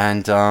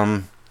 And,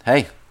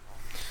 hey,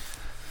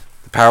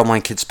 the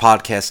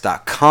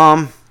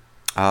PowerlineKidsPodcast.com,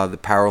 the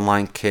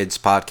Powerline Kids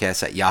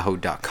Podcast at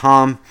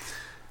yahoo.com,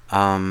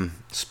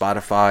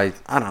 Spotify,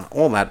 I don't know,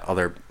 all that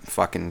other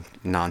fucking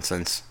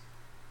nonsense.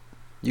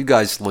 You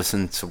guys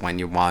listen to when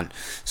you want.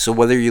 So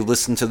whether you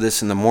listen to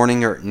this in the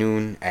morning or at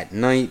noon, at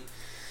night,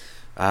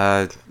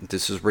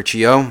 this is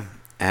Richie O,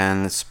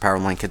 and this is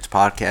Powerline Kids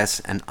Podcast,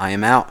 and I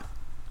am out.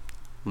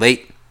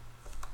 Late.